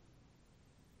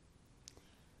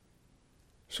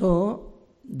 So,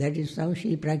 that is how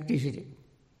she practiced it.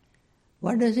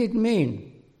 What does it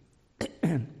mean?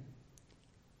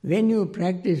 When you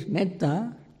practice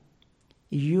metta,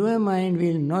 your mind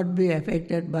will not be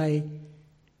affected by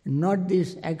not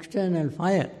this external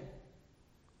fire.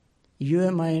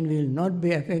 Your mind will not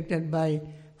be affected by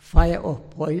fire of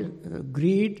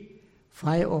greed,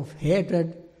 fire of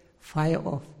hatred, fire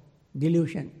of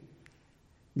delusion.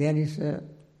 There is a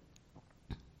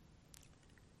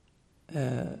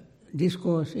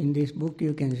discourse in this book,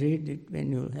 you can read it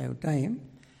when you have time.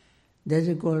 That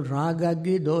is called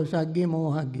Ragaggi, Dosaggi,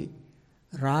 Mohaggi.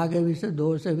 Raga visa,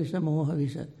 Dosa visa, Moha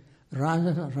visa.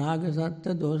 Raga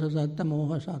satta, Dosa satta,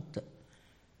 Moha satta.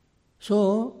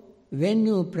 So, when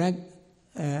you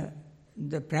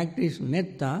practice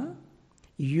metta,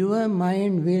 your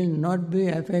mind will not be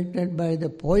affected by the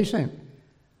poison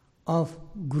of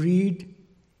greed,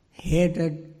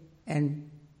 hatred and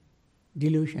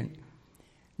delusion.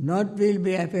 Not will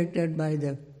be affected by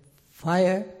the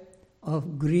fire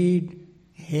of greed,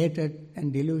 hatred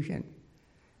and delusion.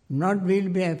 Not will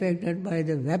be affected by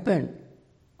the weapon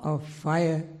of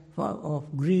fire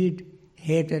of greed,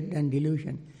 hatred and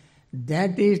delusion.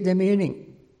 That is the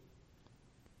meaning.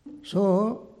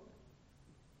 So,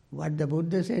 what the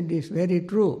Buddha said is very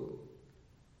true.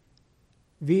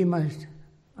 We must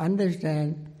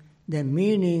understand the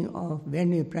meaning of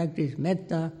when we practice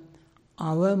metta,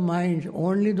 our minds,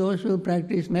 only those who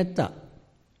practice metta,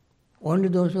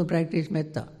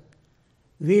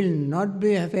 will not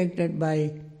be affected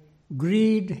by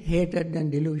greed, hatred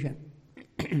and delusion.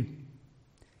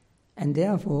 And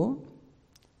therefore,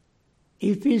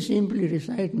 if we simply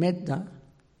recite metta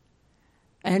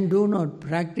and do not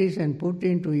practice and put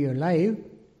into your life,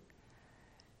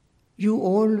 you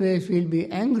always will be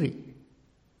angry.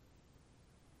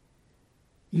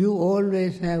 You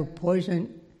always have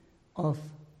poison of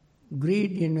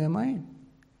greed in your mind,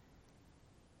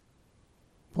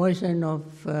 poison of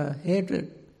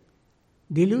hatred,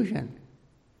 delusion.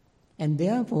 And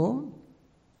therefore,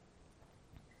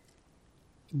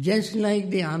 just like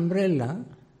the umbrella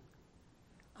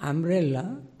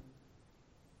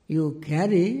you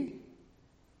carry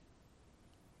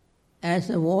as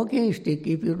a walking stick.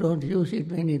 If you don't use it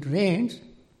when it rains,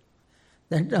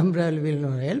 that umbrella will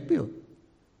not help you.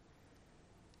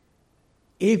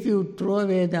 If you throw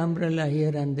away the umbrella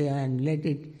here and there and let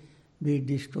it be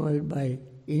destroyed by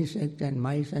insects and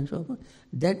mice and so forth,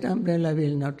 that umbrella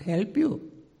will not help you.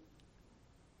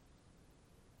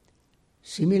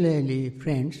 Similarly,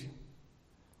 friends,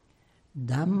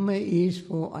 Dhamma is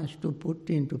for us to put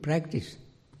into practice.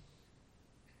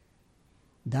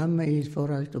 Dhamma is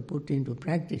for us to put into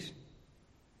practice.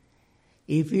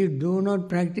 If you do not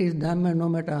practice Dhamma, no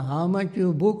matter how much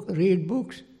you read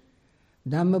books,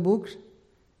 Dhamma books,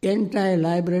 entire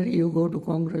library, you go to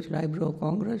Library of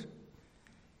Congress,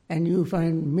 and you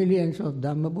find millions of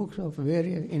Dhamma books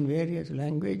in various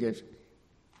languages,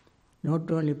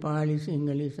 not only Pali,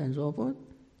 Sinhalese and so forth.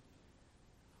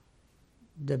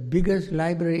 The biggest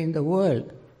library in the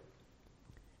world.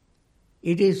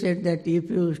 It is said that if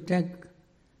you stack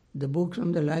the books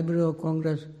from the Library of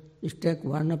Congress, stack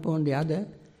one upon the other,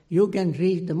 you can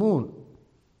reach the moon.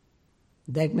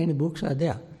 That many books are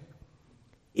there.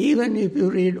 Even if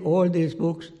you read all these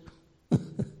books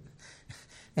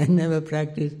and never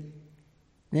practice,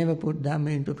 never put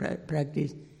Dhamma into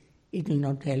practice, it will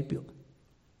not help you.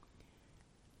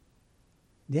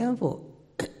 Therefore,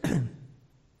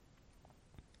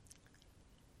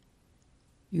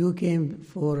 you came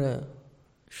for a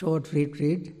short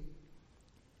retreat,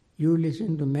 you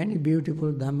listened to many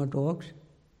beautiful Dhamma talks,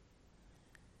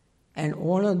 and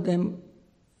all of them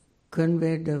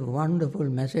conveyed a wonderful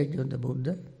message of the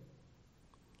Buddha.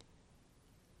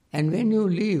 And when you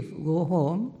leave, go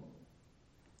home,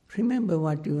 remember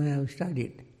what you have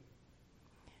studied.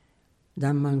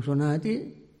 Dhammang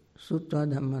sunati, sutta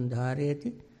dhammang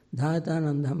dhareti,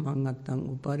 dhatanam dhammang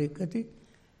attang uparikati.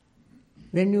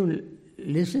 When you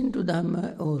listen to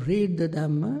Dhamma or read the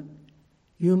Dhamma,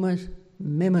 you must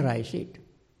memorize it.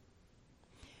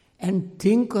 And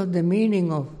think of the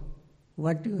meaning of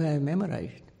what you have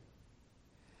memorized.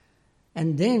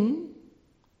 And then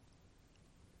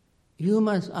you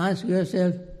must ask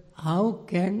yourself, how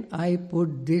can I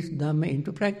put this Dhamma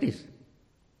into practice?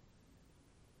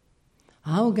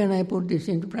 How can I put this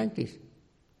into practice?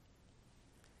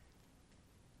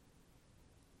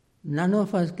 None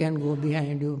of us can go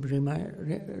behind you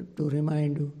to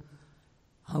remind you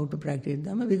how to practice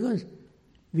Dhamma, because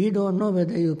we don't know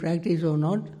whether you practice or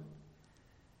not,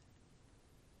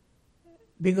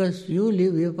 because you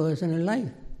live your personal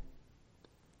life.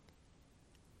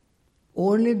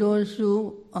 Only those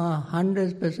who are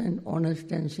 100%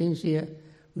 honest and sincere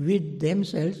with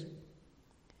themselves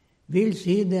will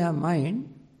see their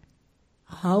mind,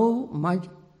 how much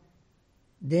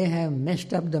they have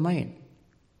messed up the mind.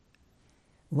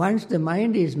 Once the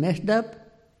mind is messed up,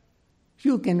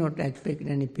 you cannot expect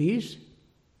any peace,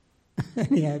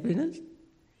 any happiness,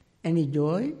 any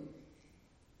joy,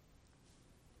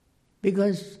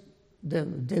 because the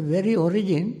very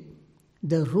origin,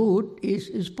 the root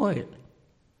is spoiled.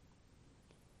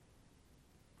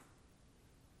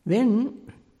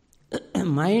 When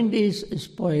mind is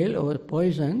spoiled or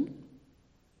poisoned,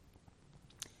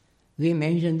 we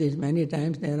mentioned this many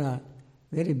times, there are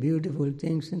very beautiful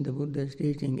things in the Buddha's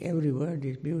teaching. Every word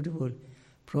is beautiful,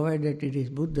 provided it is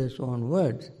Buddha's own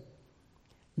words,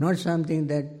 not something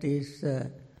that is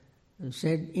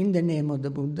said in the name of the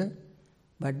Buddha,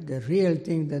 but the real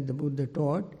thing that the Buddha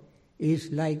taught is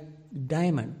like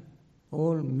diamond,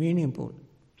 all meaningful.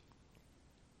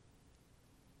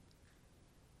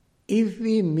 If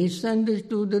we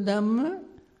misunderstood the Dhamma,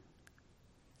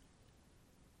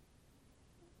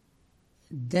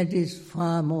 that is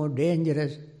far more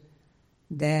dangerous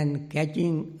than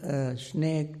catching a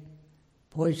snake,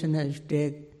 poisonous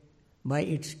snake, by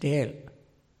its tail.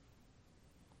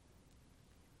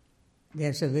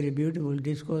 There's a very beautiful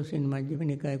discourse in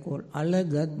Majjhima Nikaya called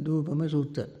Alagadupama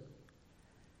Sutta.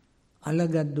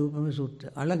 Alagadupama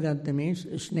Sutta. Alagadda means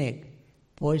snake,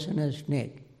 poisonous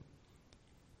snake.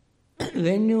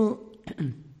 When you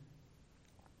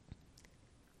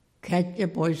catch a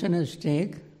poisonous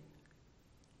snake,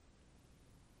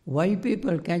 why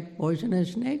people catch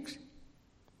poisonous snakes?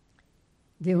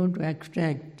 They want to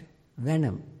extract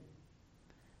venom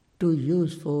to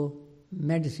use for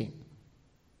medicine.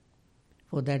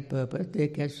 For that purpose, they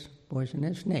catch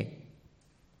poisonous snake.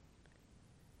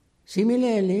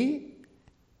 Similarly,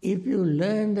 if you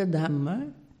learn the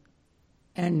Dhamma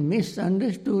and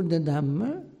misunderstood the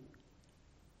Dhamma,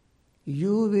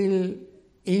 you will,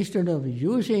 instead of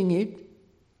using it,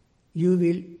 you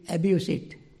will abuse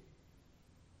it.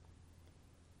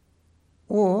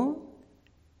 Or,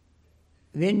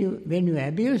 when you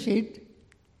abuse it,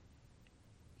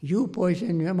 you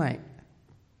poison your mind.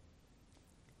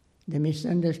 The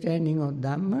misunderstanding of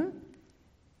Dhamma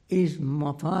is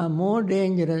far more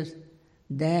dangerous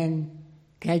than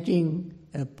catching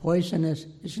a poisonous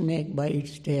snake by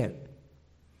its tail.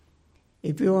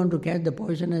 If you want to catch the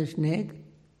poisonous snake,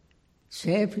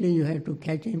 safely you have to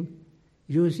catch him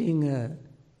using a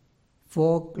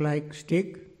fork-like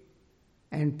stick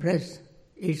and press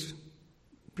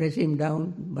him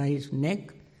down by his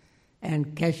neck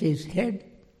and catch his head,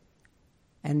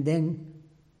 and then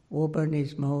open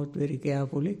his mouth very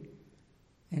carefully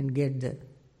and get the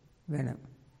venom.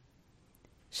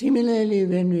 Similarly,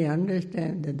 when we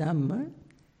understand the Dhamma,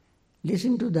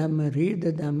 listen to Dhamma, read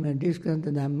the Dhamma, discuss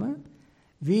the Dhamma,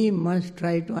 we must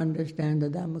try to understand the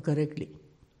Dhamma correctly.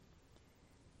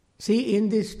 See, in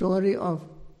this story of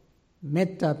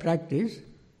metta practice,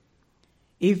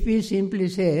 if we simply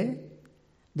say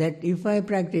that if I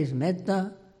practice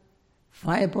metta,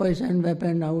 5 poison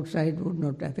weapons outside would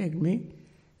not affect me,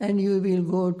 and you will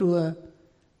go to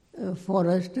a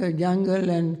forest, a jungle,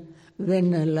 and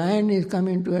when a lion is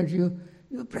coming towards you,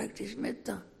 you practice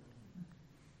metta.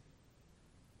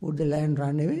 Would the lion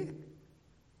run away?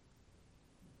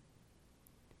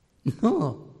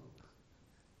 No.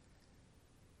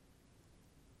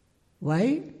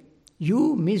 Why?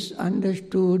 You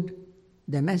misunderstood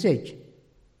the message.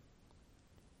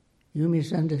 You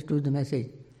misunderstood the message.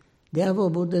 Therefore,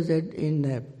 Buddha said in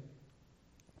the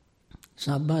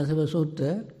Sabbhasava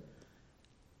Sutta,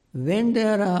 when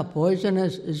there are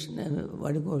poisonous,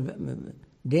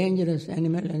 dangerous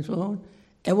animals and so on,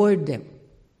 avoid them.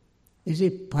 This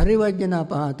is parivajjana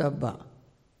pahatabba.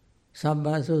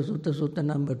 Sabbhasava Sutta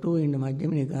number 2 in the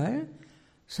Majjhima Nikaya.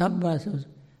 Sabbhasava,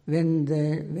 when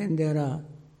there are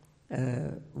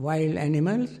wild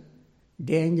animals,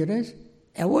 dangerous,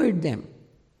 avoid them.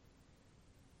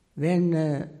 When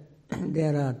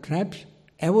there are traps,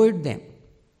 avoid them.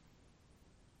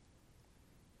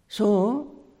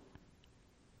 So,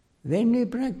 When we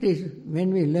practice,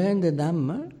 when we learn the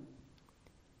Dhamma,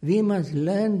 we must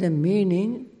learn the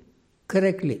meaning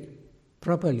correctly,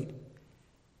 properly.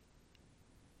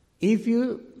 If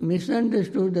you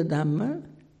misunderstood the Dhamma,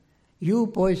 you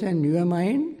poison your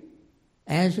mind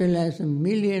as well as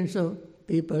millions of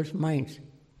people's minds.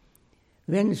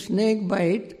 When snake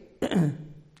bite,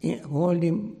 hold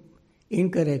him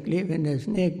incorrectly, when a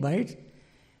snake bites,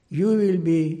 you will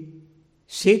be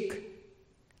sick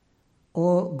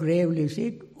or gravely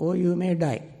sick, or you may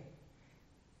die.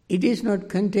 It is not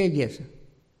contagious,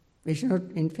 it's not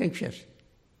infectious.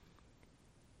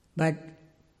 But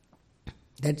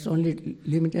that's only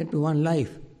limited to one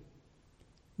life.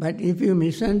 But if you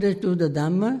misunderstood the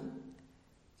Dhamma,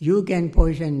 you can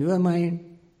poison your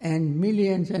mind and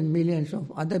millions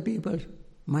of other people's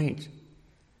minds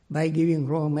by giving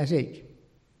wrong message.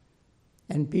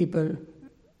 And people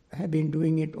have been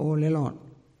doing it all along.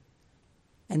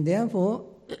 And therefore,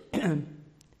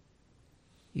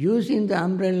 using the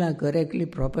umbrella correctly,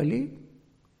 properly,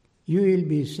 you will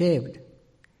be saved.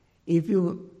 If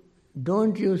you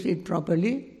don't use it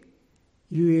properly,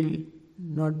 you will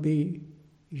not be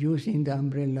using the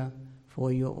umbrella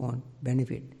for your own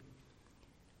benefit.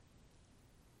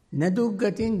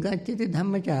 Nadugatin gacchati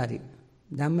dhammachari.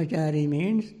 Dhammachari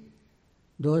means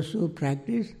those who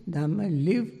practice Dhamma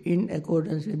live in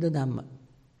accordance with the Dhamma.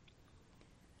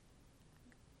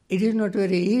 It is not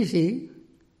very easy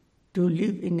to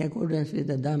live in accordance with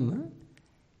the Dhamma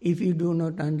if you do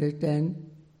not understand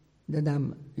the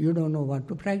Dhamma. You don't know what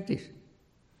to practice.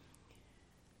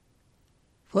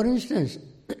 For instance,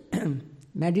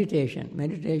 meditation.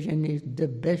 Meditation is the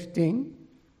best thing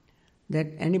that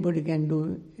anybody can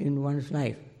do in one's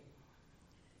life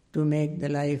to make the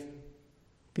life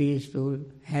peaceful,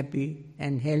 happy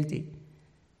and healthy.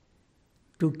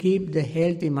 To keep the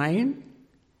healthy mind,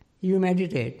 you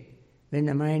meditate. When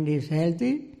the mind is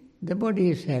healthy, the body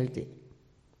is healthy.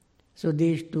 So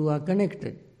these two are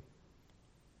connected.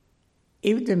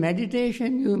 If the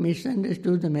meditation, you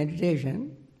misunderstood the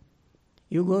meditation,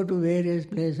 you go to various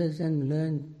places and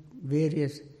learn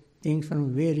various things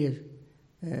from various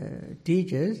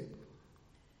teachers,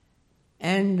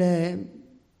 and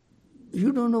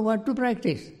you don't know what to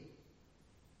practice.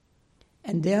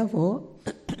 And therefore,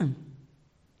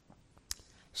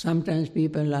 sometimes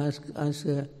people ask us,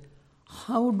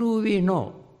 how do we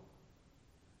know?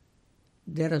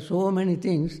 There are so many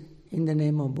things in the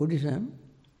name of Buddhism.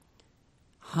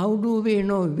 How do we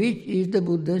know which is the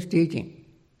Buddha's teaching?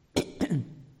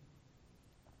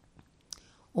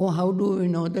 Or how do we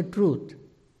know the truth?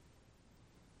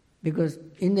 Because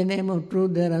in the name of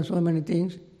truth there are so many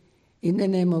things. In the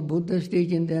name of Buddha's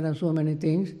teaching there are so many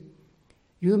things.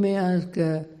 You may ask,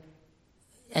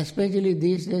 especially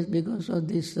these days because of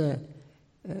this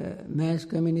mass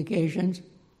communications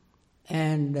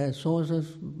and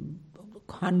sources,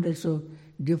 hundreds of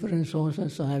different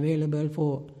sources are available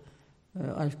for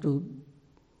us to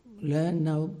learn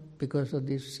now because of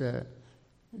this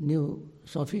new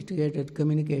sophisticated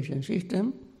communication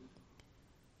system.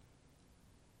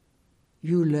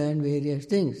 You learn various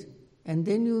things and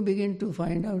then you begin to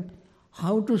find out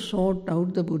how to sort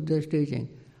out the Buddha's teaching.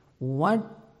 What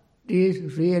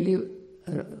is really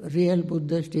real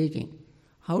Buddha's teaching?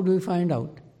 How do we find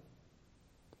out?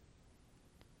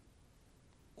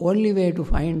 Only way to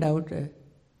find out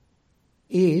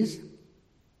is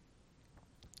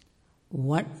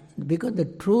what, because the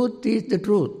truth is the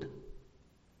truth.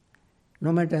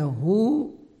 No matter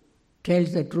who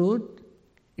tells the truth,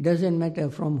 it doesn't matter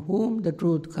from whom the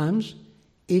truth comes,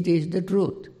 it is the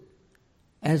truth.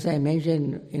 As I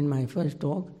mentioned in my first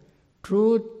talk,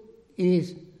 truth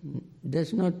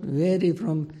does not vary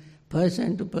from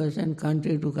person to person,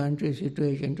 country to country,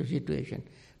 situation to situation.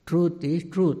 Truth is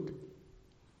truth.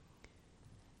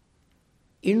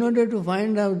 In order to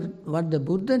find out what the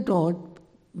Buddha taught,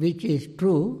 which is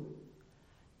true,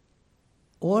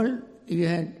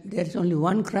 there's only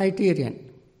one criterion.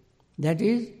 That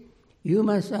is, you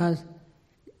must ask,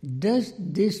 does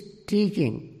this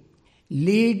teaching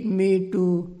lead me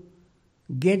to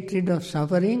get rid of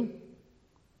suffering,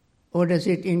 or does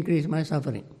it increase my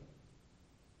suffering?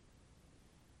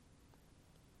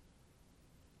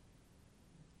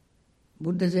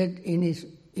 Buddha said in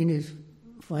his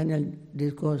final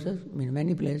discourses, in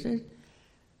many places,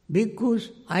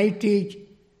 Bhikkhus, I teach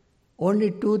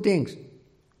only two things,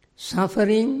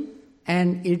 suffering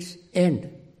and its end.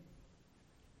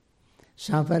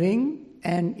 Suffering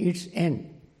and its end.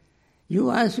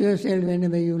 You ask yourself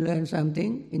whenever you learn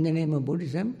something in the name of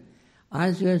Buddhism,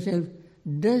 ask yourself,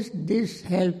 does this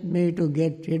help me to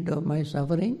get rid of my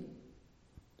suffering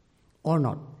or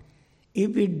not?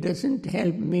 If it doesn't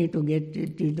help me to get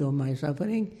rid of my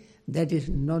suffering, that is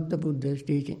not the Buddha's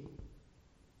teaching.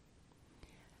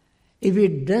 If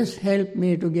it does help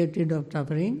me to get rid of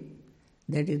suffering,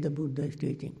 that is the Buddha's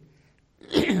teaching.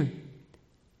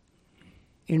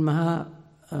 In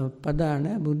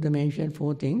Mahapadana, Buddha mentioned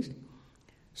 4 things.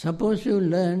 Suppose you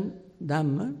learn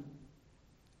Dhamma,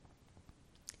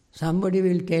 somebody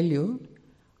will tell you,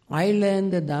 I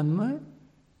learned the Dhamma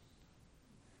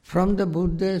from the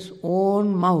Buddha's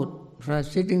own mouth,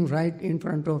 sitting right in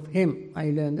front of him.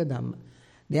 I learned the Dhamma.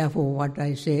 Therefore, what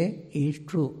I say is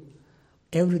true.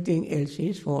 Everything else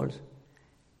is false.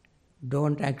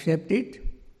 Don't accept it.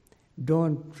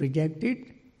 Don't reject it.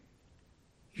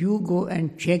 You go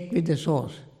and check with the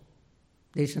source.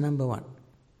 This is number 1.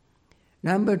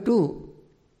 Number 2,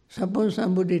 suppose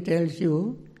somebody tells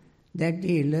you that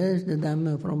he learns the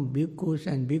Dhamma from bhikkhus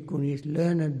and bhikkhunis,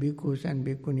 learned bhikkhus and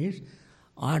bhikkhunis,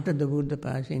 after the Buddha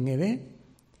passing away,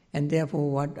 and therefore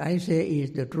what I say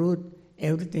is the truth,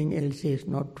 everything else is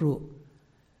not true.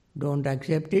 Don't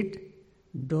accept it,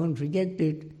 don't reject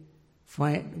it,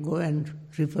 go and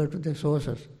refer to the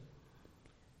sources.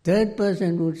 Third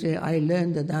person would say, I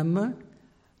learned the Dhamma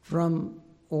from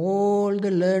all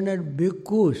the learned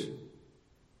bhikkhus,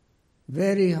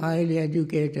 very highly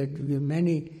educated, with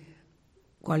many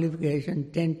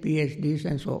qualifications, 10 PhDs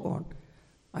and so on.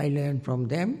 I learned from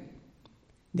them.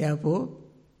 Therefore,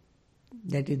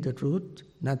 that is the truth.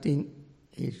 Nothing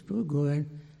is true. Go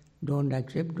and don't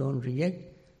accept, don't reject,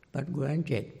 but go and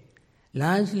check.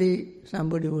 Lastly,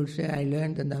 somebody would say, I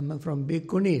learned the Dhamma from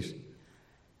bhikkhunis.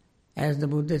 As the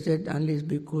Buddha said, unless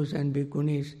bhikkhus and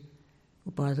bhikkhunis,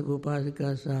 upasaka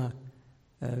upasikas are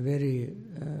very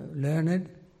learned,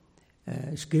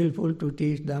 skillful to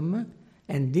teach Dhamma,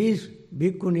 and these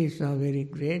bhikkhunis are very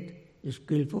great,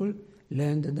 skillful,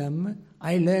 learn the Dhamma.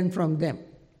 I learn from them.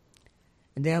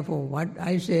 Therefore, what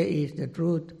I say is the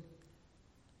truth.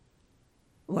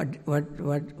 What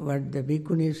the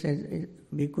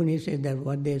bhikkhunis say that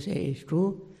what they say is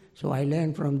true. So I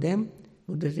learn from them.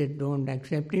 Buddha said, don't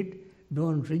accept it,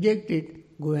 don't reject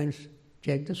it, go and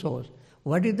check the source.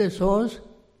 What is the source?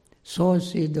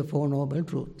 Source is the Four Noble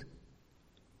Truths.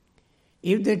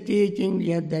 If the teaching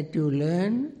that you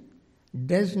learn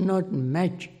does not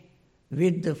match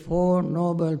with the Four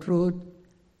Noble Truths,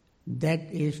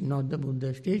 that is not the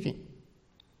Buddha's teaching.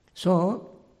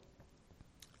 So,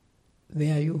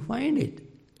 where you find it?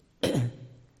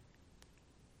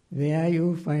 Where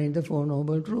you find the Four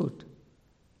Noble Truths?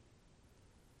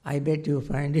 I bet you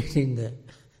find it in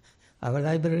our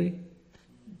library.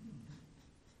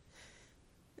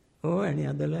 Or any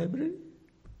other library.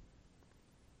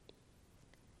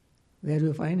 Where do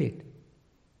you find it?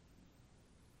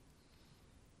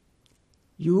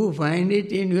 You find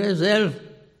it in yourself.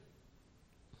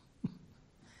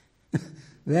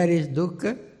 Where is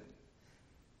dukkha?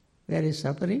 Where is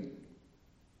suffering?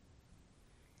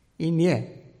 In here.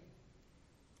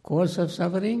 Cause of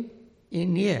suffering?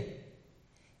 In here.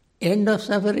 End of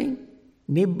suffering?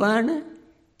 Nibbana?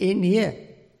 In here.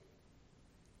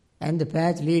 And the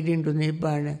path leading to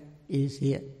Nibbana is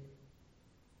here.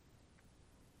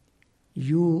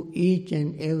 You, each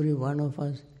and every one of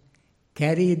us,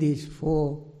 carry these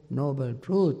Four Noble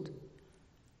Truths,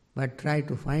 but try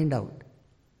to find out.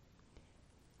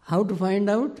 How to find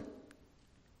out?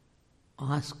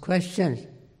 Ask questions.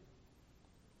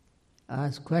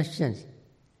 Ask questions.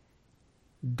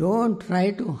 Don't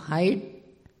try to hide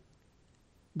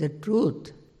the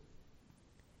truth.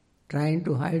 Trying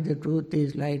to hide the truth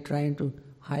is like trying to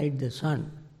hide the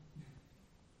sun.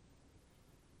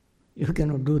 You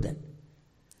cannot do that.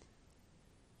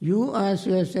 You ask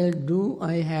yourself, do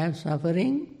I have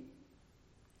suffering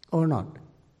or not?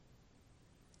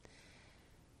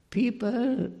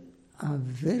 People are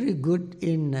very good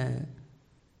in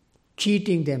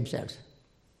cheating themselves.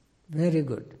 Very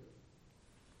good.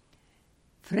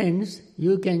 Friends,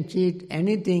 you can cheat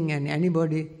anything and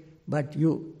anybody but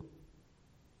you.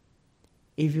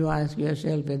 If you ask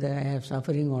yourself whether I have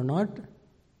suffering or not,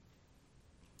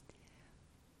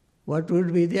 what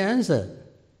would be the answer?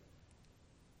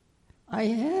 I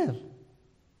have.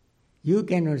 You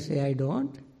cannot say I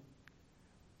don't.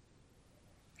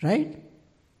 Right?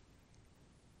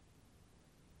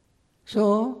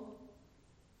 So,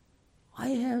 I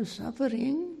have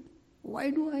suffering. Why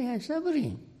do I have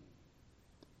suffering?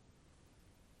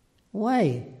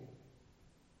 Why?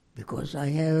 Because I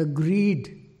have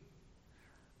greed.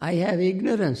 I have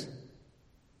ignorance.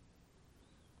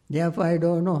 Therefore, I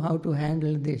don't know how to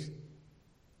handle this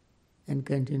and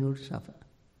continue to suffer.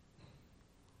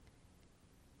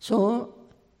 So,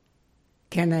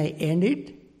 can I end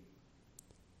it?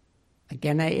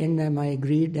 Can I end my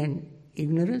greed and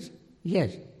ignorance?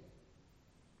 Yes.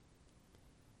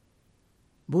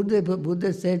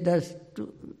 Buddha said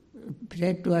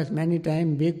to us many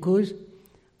times, bhikkhus,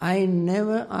 I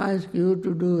never ask you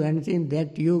to do anything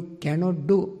that you cannot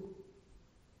do.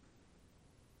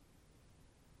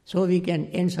 So we can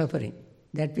end suffering.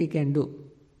 That we can do.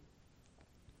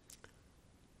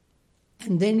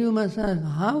 And then you must ask,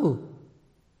 how?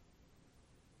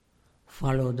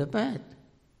 Follow the path.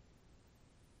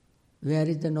 Where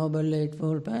is the Noble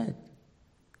Eightfold Path?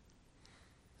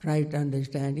 Right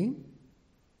understanding,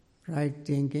 right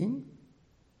thinking,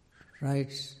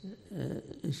 right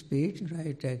speech,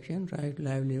 right action, right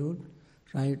livelihood,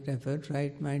 right effort,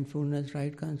 right mindfulness,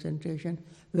 right concentration.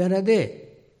 Where are they?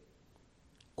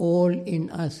 All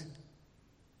in us.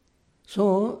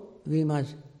 So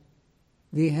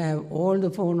we have all the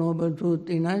Four Noble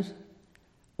Truths in us.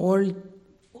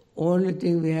 Only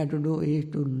thing we have to do is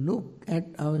to look at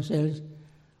ourselves,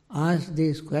 ask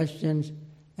these questions,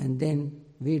 and then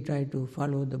we try to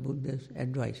follow the Buddha's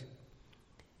advice.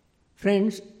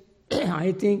 Friends,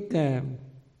 I think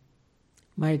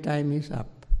my time is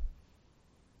up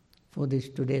for this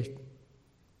today's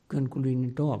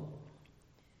concluding talk.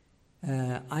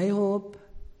 I hope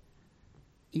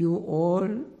you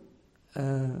all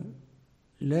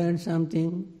learned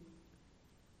something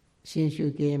since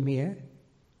you came here.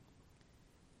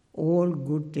 All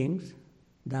good things,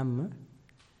 Dhamma.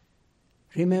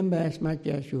 Remember as much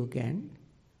as you can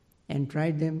and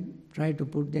try to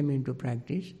put them into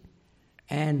practice.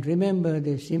 And remember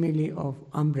the simile of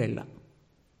umbrella.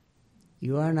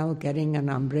 You are now carrying an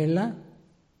umbrella.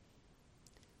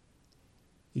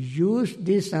 Use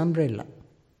this umbrella.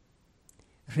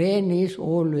 Rain is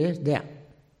always there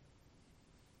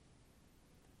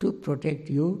to protect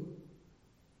you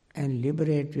and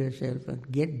liberate yourself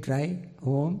and get dry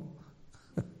home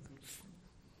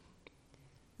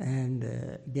and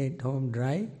get home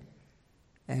dry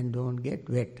and don't get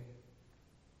wet.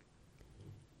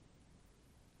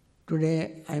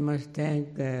 Today I must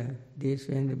thank these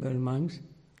venerable monks,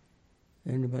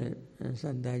 Venerable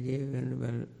Saddhaji,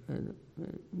 Venerable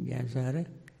Gyasara,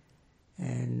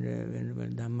 and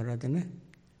Venerable Dhammaratana,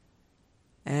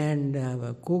 and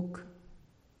our cook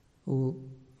who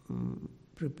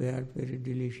prepared very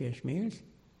delicious meals,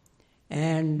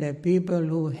 and people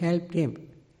who helped him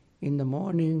in the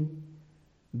morning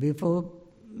before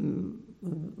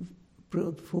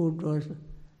food was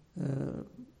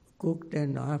cooked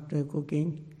and after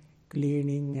cooking,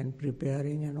 cleaning and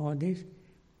preparing and all this.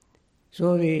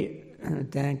 So we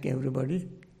thank everybody,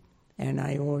 and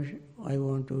I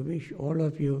want to wish all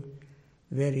of you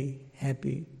very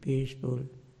happy, peaceful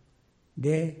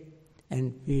day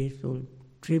and peaceful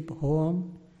trip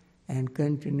home, and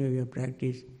continue your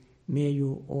practice. May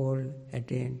you all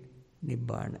attain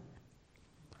Nibbana.